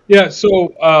 Yeah,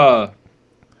 so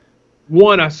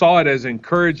one, I saw it as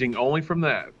encouraging only from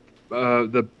that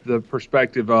the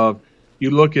perspective of you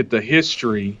look at the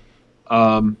history,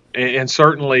 and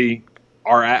certainly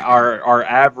our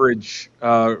average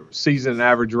season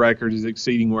average record is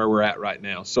exceeding where we're at right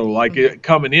now. So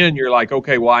coming in, you're like,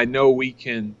 okay, well, I know we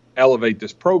can elevate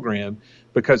this program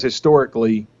because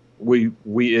historically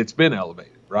it's been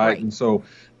elevated, right? And so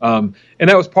and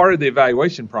that was part of the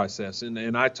evaluation process.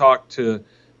 And I talked to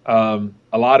a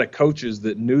lot of coaches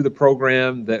that knew the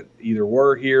program that either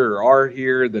were here or are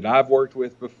here that I've worked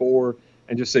with before,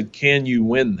 and just said, can you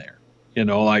win there?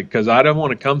 Because I don't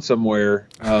want to come somewhere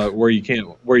where you can't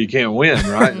win,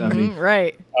 right? I mean,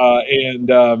 right.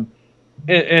 And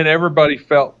everybody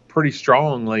felt pretty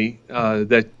strongly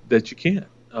that you can,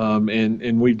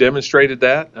 and we've demonstrated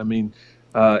that. I mean,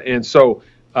 and so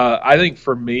I think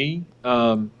for me,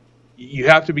 you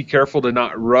have to be careful to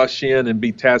not rush in and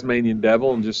be Tasmanian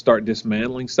devil and just start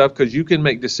dismantling stuff, because you can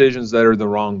make decisions that are the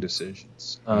wrong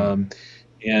decisions.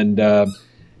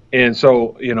 And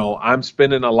so, I'm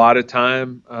spending a lot of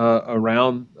time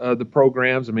around the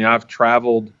programs. I mean, I've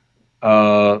traveled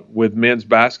with men's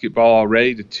basketball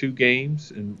already to 2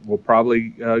 games, and we'll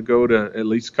probably go to at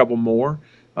least a couple more.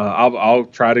 I'll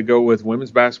try to go with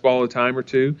women's basketball a time or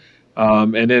two.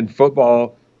 And then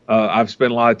football, I've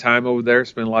spent a lot of time over there,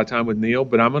 spent a lot of time with Neil,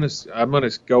 but I'm gonna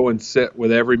go and sit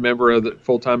with every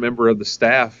full-time member of the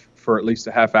staff for at least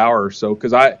a half hour or so,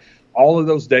 because all of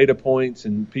those data points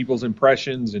and people's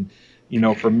impressions, and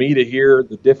for me to hear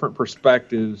the different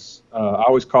perspectives, I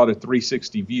always call it a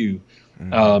 360 view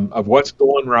of what's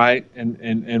going right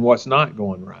and what's not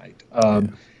going right.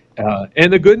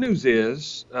 And the good news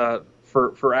is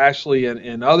for Ashley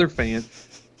and other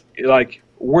fans, like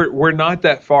we're not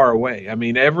that far away. I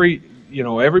mean, every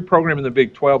program in the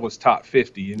Big 12 was top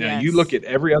 50. You look at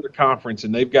every other conference,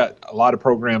 and they've got a lot of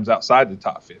programs outside the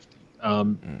top 50.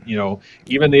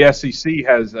 Even the SEC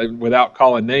has, without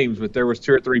calling names, but there was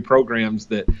 2 or 3 programs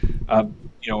that,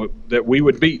 that we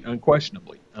would beat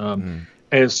unquestionably.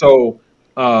 And so,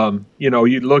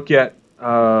 you look at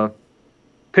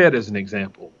Pitt as an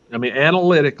example. I mean,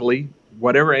 analytically,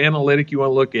 whatever analytic you want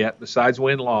to look at, besides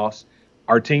win-loss,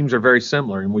 our teams are very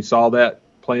similar, and we saw that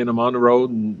playing them on the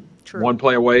road and one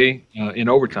play away in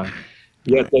overtime.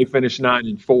 Yet they finished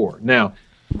 9-4. Now,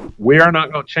 we are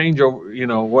not going to change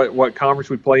over, what conference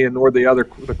we play in, nor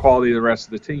the quality of the rest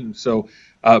of the team. So,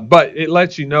 but it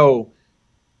lets you know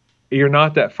you're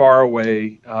not that far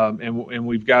away, and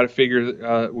we've got to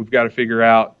figure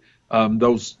out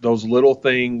those little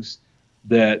things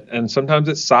and sometimes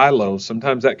it's silos.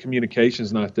 Sometimes that communication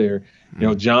is not there. You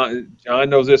know, John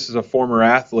knows this as a former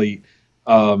athlete.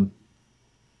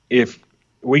 If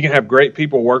we can have great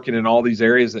people working in all these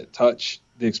areas that touch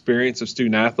the experience of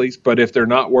student athletes, but if they're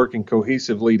not working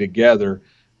cohesively together,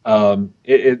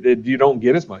 you don't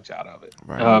get as much out of it.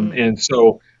 Right. And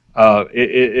so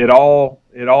it all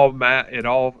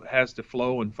has to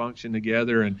flow and function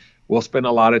together, and we'll spend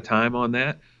a lot of time on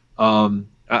that.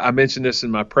 I mentioned this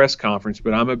in my press conference,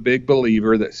 but I'm a big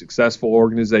believer that successful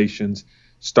organizations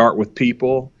start with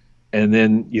people, and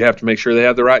then you have to make sure they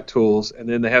have the right tools, and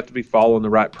then they have to be following the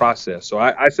right process. So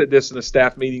I said this in a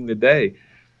staff meeting today.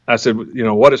 I said,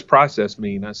 what does process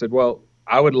mean? I said, well,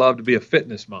 I would love to be a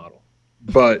fitness model,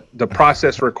 but the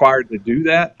process required to do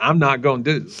that, I'm not going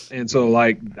to do. And so,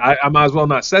 like, I might as well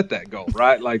not set that goal,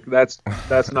 right? Like, that's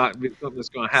not something that's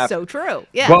going to happen. So true.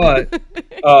 Yeah. But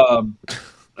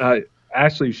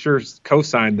Ashley sure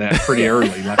co-signed that pretty early.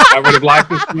 Like, I would have liked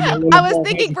this. I was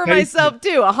thinking for myself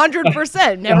too,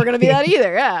 100%. Never going to be that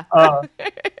either. Yeah.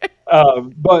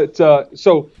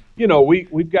 So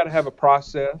we've got to have a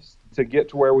process to get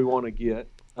to where we want to get,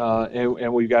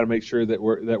 and we've got to make sure that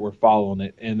we're following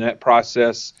it. And that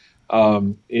process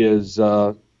is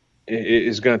going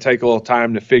to take a little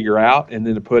time to figure out and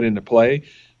then to put into play.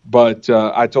 But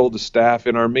I told the staff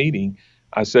in our meeting,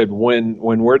 I said, when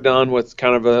we're done with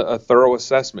kind of a thorough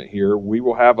assessment here, we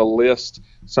will have a list.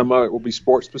 Some of it will be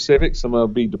sport specific, some of it will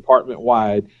be department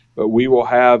wide, but we will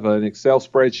have an Excel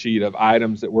spreadsheet of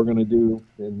items that we're going to do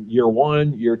in year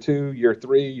 1, year 2, year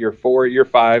 3, year 4, year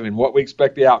 5, and what we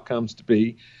expect the outcomes to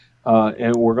be.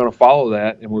 And we're going to follow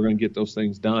that, and we're going to get those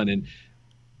things done. And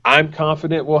I'm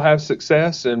confident we'll have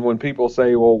success. And when people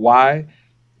say, well, why?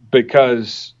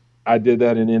 Because I did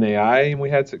that in NAI and we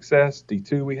had success.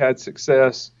 D2 we had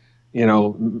success.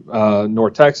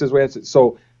 North Texas we had success.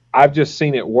 So I've just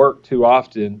seen it work too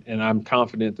often, and I'm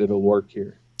confident that it'll work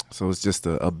here. So it's just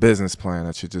a business plan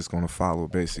that you're just going to follow,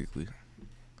 basically.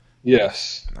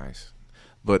 Yes. Nice.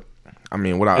 But I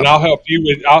mean, I'll help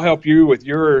you with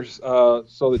yours,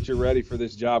 so that you're ready for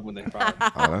this job when they fire you.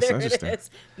 Oh, that's interesting. It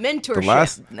is.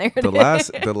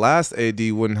 Mentorship. The last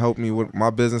AD wouldn't help me with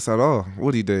my business at all.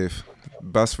 Would he, Dave?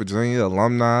 West Virginia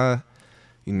alumni.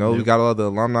 We got all the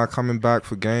alumni coming back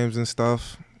for games and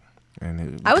stuff.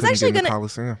 And I was actually going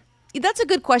to. That's a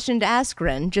good question to ask,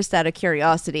 Wren, just out of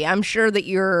curiosity. I'm sure that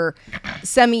you're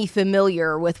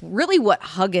semi-familiar with really what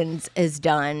Huggins has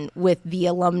done with the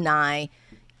alumni,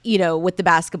 with the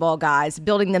basketball guys,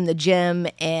 building them the gym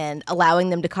and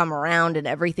allowing them to come around and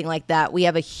everything like that. We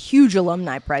have a huge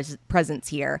alumni presence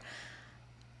here.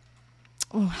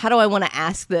 How do I want to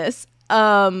ask this?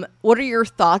 What are your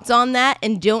thoughts on that?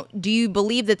 And do you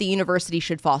believe that the university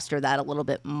should foster that a little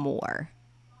bit more?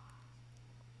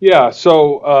 Yeah.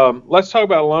 So let's talk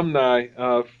about alumni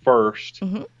first.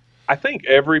 Mm-hmm. I think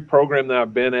every program that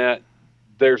I've been at,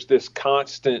 there's this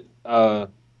constant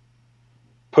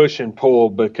push and pull,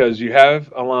 because you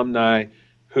have alumni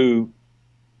who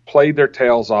played their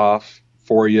tails off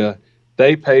for you.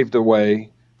 They paved the way.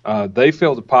 They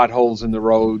filled the potholes in the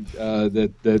road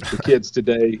that the kids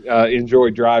today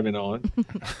enjoy driving on.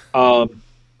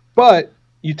 But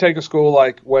you take a school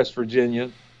like West Virginia,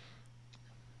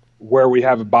 where we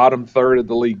have a bottom third of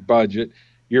the league budget.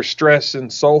 You're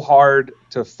stressing so hard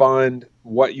to fund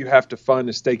what you have to fund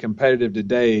to stay competitive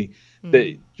today,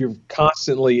 that you're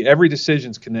constantly, every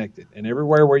decision's connected. And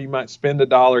everywhere where you might spend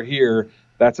 $1 here,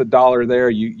 that's $1 there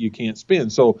you can't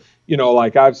spend. So,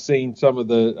 like I've seen some of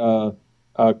the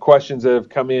questions that have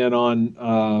come in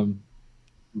on,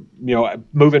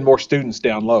 moving more students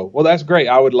down low. Well, that's great.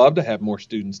 I would love to have more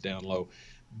students down low,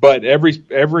 but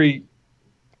every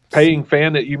paying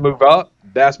fan that you move up,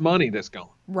 that's money that's gone.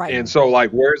 Right. And so,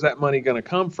 like, where's that money going to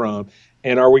come from?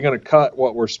 And are we going to cut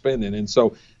what we're spending? And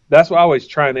so that's why I always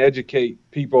try and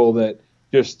educate people that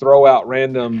just throw out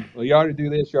random, well, you ought to do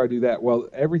this, you ought to do that. Well,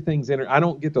 everything's I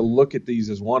don't get to look at these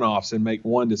as one-offs and make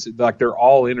one decision. Like, they're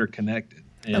all interconnected.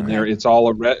 And it's all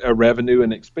a revenue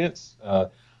and expense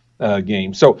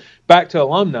game. So back to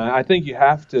alumni, I think you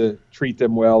have to treat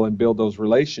them well and build those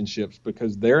relationships,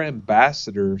 because they're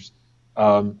ambassadors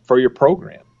for your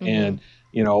program. Mm-hmm. And,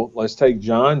 let's take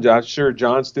John. I'm sure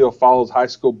John still follows high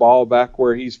school ball back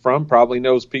where he's from, probably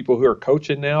knows people who are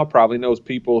coaching now, probably knows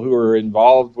people who are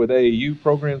involved with AAU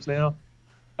programs now.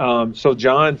 So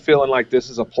John feeling like this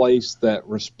is a place that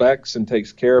respects and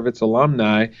takes care of its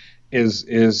alumni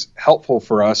is helpful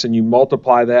for us. And you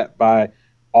multiply that by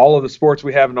all of the sports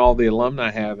we have and all the alumni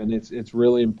have. And it's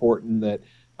really important that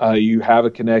you have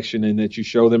a connection and that you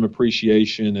show them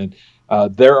appreciation. And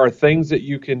there are things that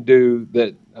you can do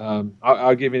that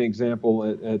I'll give you an example.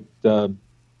 At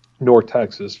North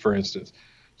Texas, for instance.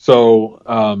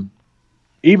 So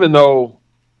even though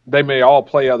they may all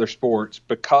play other sports,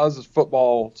 because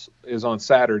football is on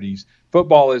Saturdays,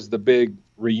 football is the big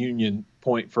reunion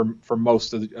point for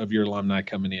most of your alumni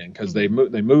coming in, because they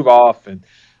move off. And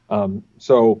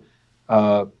so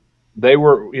they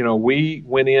were, we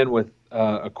went in with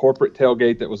a corporate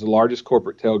tailgate that was the largest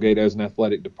corporate tailgate as an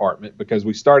athletic department, because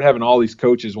we started having all these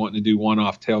coaches wanting to do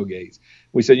one-off tailgates.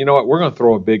 We said, you know what, we're going to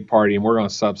throw a big party and we're going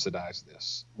to subsidize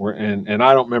this. And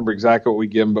I don't remember exactly what we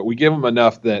give them, but we give them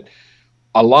enough that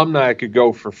alumni could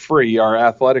go for free, our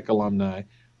athletic alumni.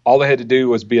 All they had to do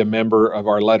was be a member of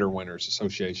our Letter Winners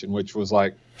Association, which was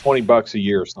like $20 a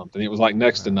year or something. It was like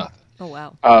next to nothing. Oh,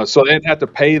 wow. So they didn't have to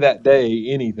pay that day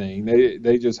anything.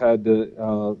 They just had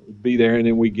to be there, and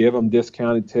then we give them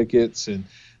discounted tickets. And,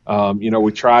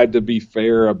 we tried to be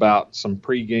fair about some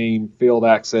pregame field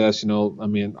access.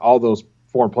 All those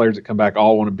foreign players that come back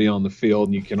all want to be on the field,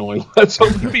 and you can only let so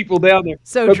many people down there.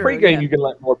 So true, pregame, yeah. you can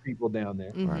let more people down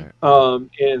there. Right.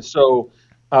 And so,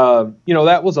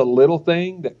 that was a little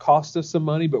thing that cost us some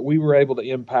money, but we were able to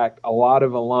impact a lot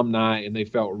of alumni, and they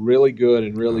felt really good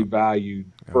and really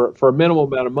valued for a minimal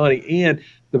amount of money. And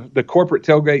the corporate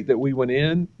tailgate that we went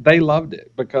in, they loved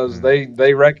it, because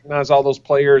they recognized all those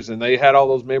players, and they had all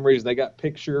those memories, and they got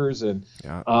pictures and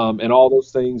all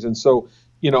those things. And so,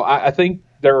 I think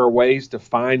there are ways to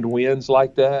find wins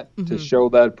like that to show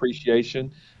that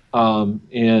appreciation. When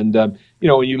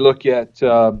you look at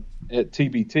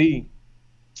TBT,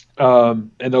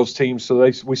 and those teams, so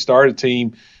we started a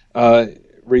team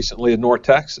recently in North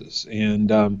Texas, and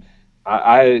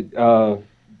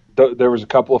there was a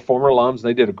couple of former alums.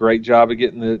 They did a great job of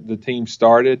getting the team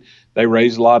started. They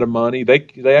raised a lot of money.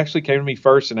 They actually came to me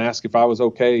first and asked if I was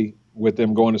okay with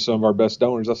them going to some of our best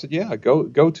donors. I said, yeah, go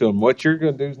to them. What you're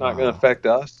going to do is not going to affect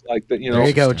us. Like that, There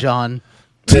you go, John.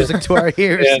 Music to our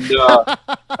ears. And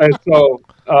so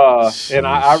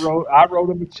I wrote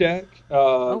them a check.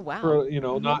 Oh, wow. For,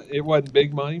 it wasn't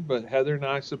big money, but Heather and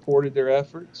I supported their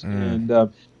efforts, and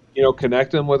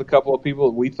connected them with a couple of people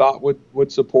that we thought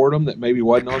would support them that maybe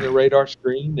wasn't on their radar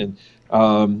screen. And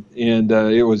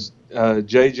it was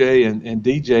JJ and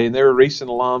DJ, and they were recent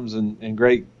alums and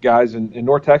great guys. And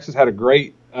North Texas had a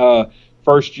great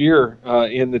first year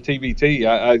in the TBT.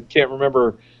 I can't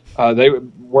remember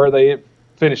where they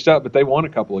finished up, but they won a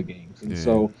couple of games. And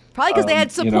so probably because they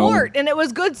had support, and it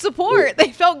was good support.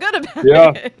 They felt good about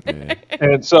it. Yeah.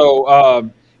 And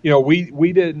so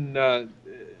we didn't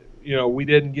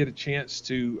get a chance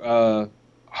to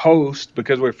host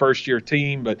because we're a first year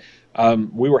team, but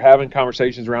we were having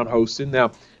conversations around hosting.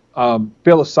 Now,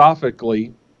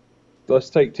 philosophically, let's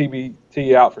take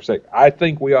TBT out for a sec. I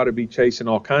think we ought to be chasing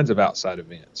all kinds of outside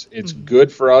events. It's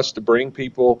good for us to bring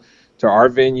people to our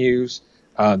venues.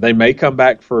 They may come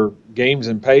back for games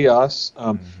and pay us.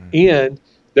 And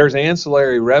there's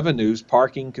ancillary revenues,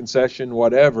 parking, concession,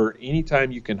 whatever,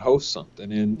 anytime you can host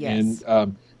something.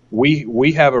 And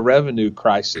we have a revenue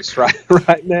crisis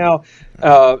right now.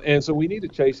 And so we need to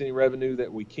chase any revenue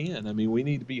that we can. I mean, we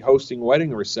need to be hosting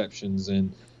wedding receptions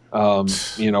and,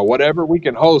 whatever we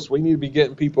can host, we need to be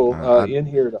getting people in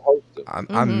here to host it.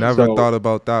 I never thought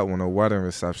about that one, a wedding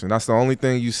reception. That's the only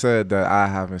thing you said that I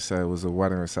haven't said was a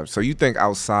wedding reception. So you think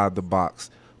outside the box.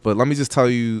 But let me just tell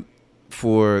you,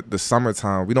 for the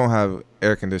summertime, we don't have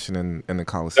air conditioning in the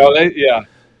Coliseum. No,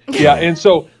 yeah. And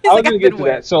so I was going to get to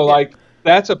that. So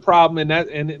that's a problem,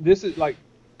 and this is like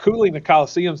cooling the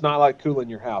Coliseum's not like cooling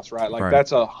your house, right? Like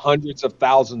that's a hundreds of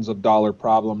thousands of dollar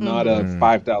problem, not a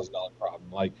 $5,000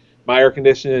 problem. Like my air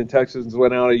conditioning in Texas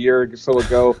went out a year or so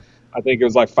ago. I think it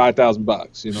was like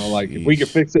 $5,000. Like if we could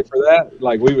fix it for that,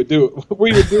 like we would do it.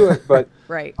 We would do it, but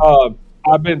right.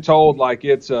 I've been told like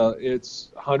it's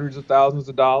hundreds of thousands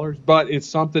of dollars, but it's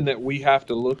something that we have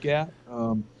to look at,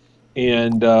 and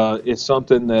it's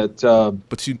something that.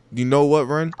 But you know what,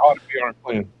 Wren? Ought to be on our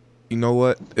plan. You know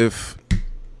what?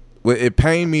 It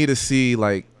pained me to see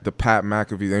like the Pat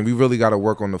McAfee, and we really got to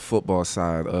work on the football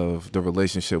side of the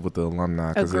relationship with the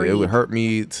alumni, because it would hurt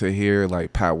me to hear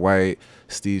like Pat White,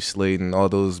 Steve Slayton, all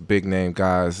those big name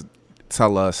guys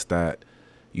tell us that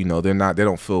they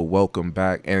don't feel welcome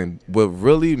back. And what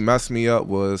really messed me up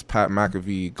was Pat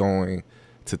McAfee going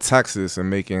to Texas and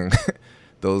making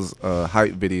those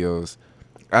hype videos.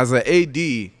 As an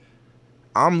AD,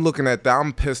 I'm looking at that.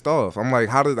 I'm pissed off. I'm like,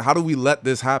 how do we let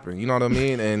this happen? You know what I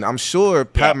mean? And I'm sure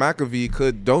Pat McAfee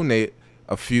could donate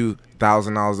a few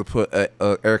 $1,000 to put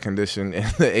a air condition in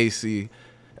the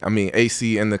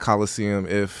AC in the Coliseum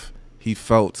if he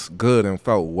felt good and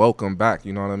felt welcome back.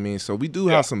 You know what I mean? So we do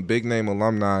have some big name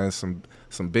alumni and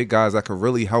some big guys that could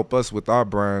really help us with our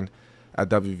brand at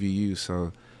WVU.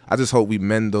 So I just hope we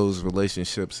mend those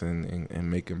relationships and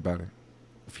make them better.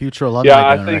 Future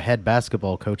alumni donor, think head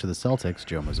basketball coach of the Celtics,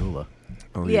 Joe Mazzulla.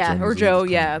 Oh, Yeah, or Joe Joe.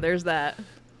 Mazzulla's Yeah, coming. there's that.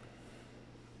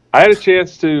 I had a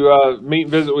chance to meet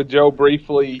and visit with Joe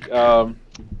briefly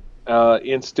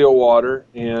in Stillwater,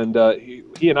 and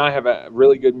he and I have a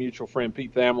really good mutual friend.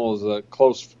 Pete Thamel is a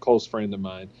close friend of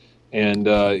mine, and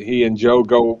he and Joe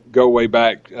go way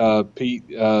back. Pete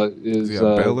is he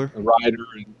at Baylor? a writer,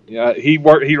 and he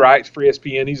writes for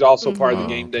ESPN. He's also part of the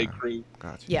game day crew.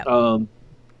 Gotcha. Yeah.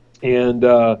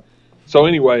 So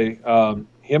anyway,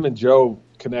 him and Joe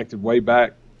connected way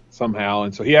back somehow,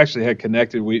 and so he actually had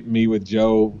connected me with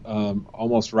Joe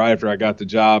almost right after I got the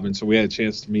job, and so we had a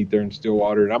chance to meet there in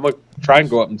Stillwater. And I'm gonna try and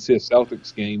go up and see a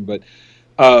Celtics game, but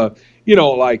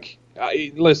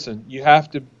listen, you have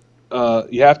to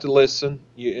listen,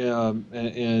 and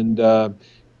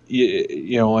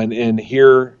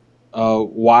hear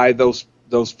why those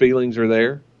feelings are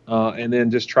there. And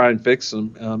then just try and fix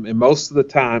them. And most of the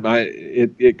time,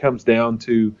 it comes down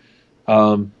to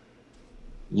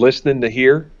listening to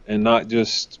hear and not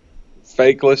just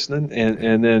fake listening,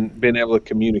 and then being able to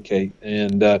communicate.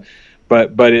 And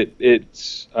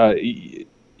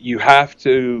you have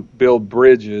to build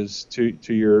bridges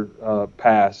to your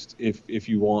past if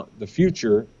you want the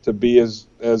future to be as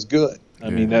good. I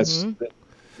mean, that's the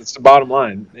bottom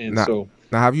line. And now,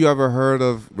 have you ever heard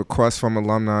of requests from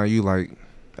alumni? You like,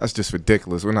 that's just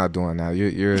ridiculous. We're not doing that.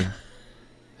 You're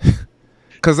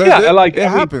because it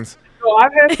happens.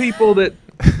 I've had people that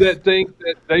think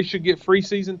that they should get free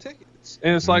season tickets,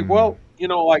 and it's like, well,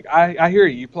 I hear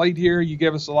you. You played here. You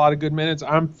gave us a lot of good minutes.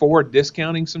 I'm for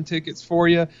discounting some tickets for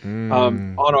you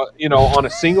on a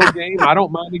single game. I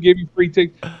don't mind to give you free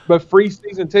tickets, but free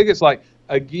season tickets,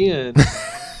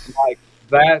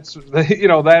 that's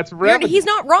revenue. He's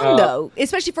not wrong though,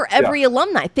 especially for every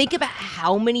alumni. Think about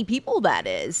how many people that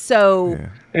is. So,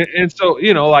 and so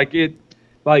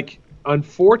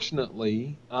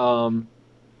unfortunately,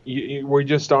 we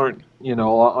just aren't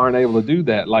able to do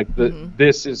that.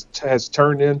 This has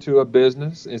turned into a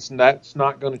business. That's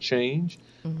not going to change.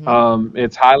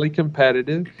 It's highly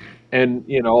competitive, and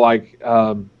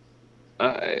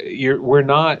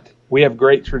we have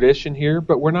great tradition here,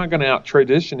 but we're not going to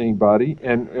out-tradition anybody,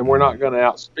 and we're not going to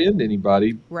outspend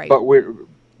anybody. Right. But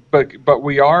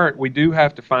we do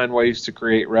have to find ways to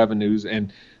create revenues,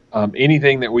 and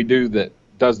anything that we do that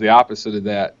does the opposite of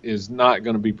that is not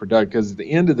going to be productive, because at the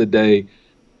end of the day,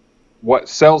 what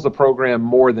sells the program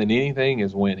more than anything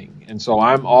is winning. And so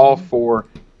I'm all for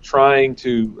trying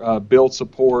to build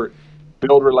support,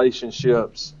 build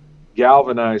relationships,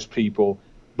 galvanize people,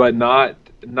 but not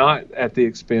at the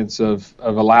expense of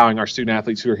allowing our student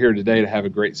athletes who are here today to have a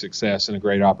great success and a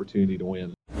great opportunity to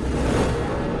win.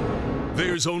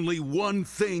 There's only one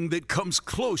thing that comes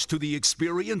close to the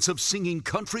experience of singing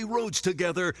country roads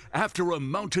together after a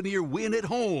Mountaineer win at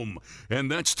home, and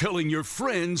that's telling your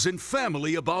friends and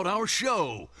family about our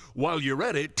show. While you're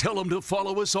at it, tell them to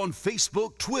follow us on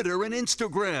Facebook, Twitter, and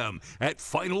Instagram at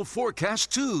Final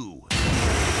Forecast 2.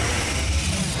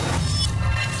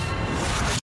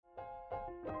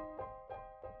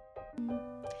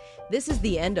 this is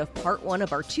the end of part 1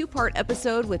 of our 2-part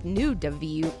episode with new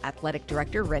WVU Athletic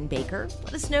Director Wren Baker.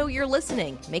 Let us know you're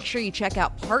listening. Make sure you check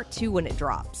out part 2 when it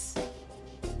drops.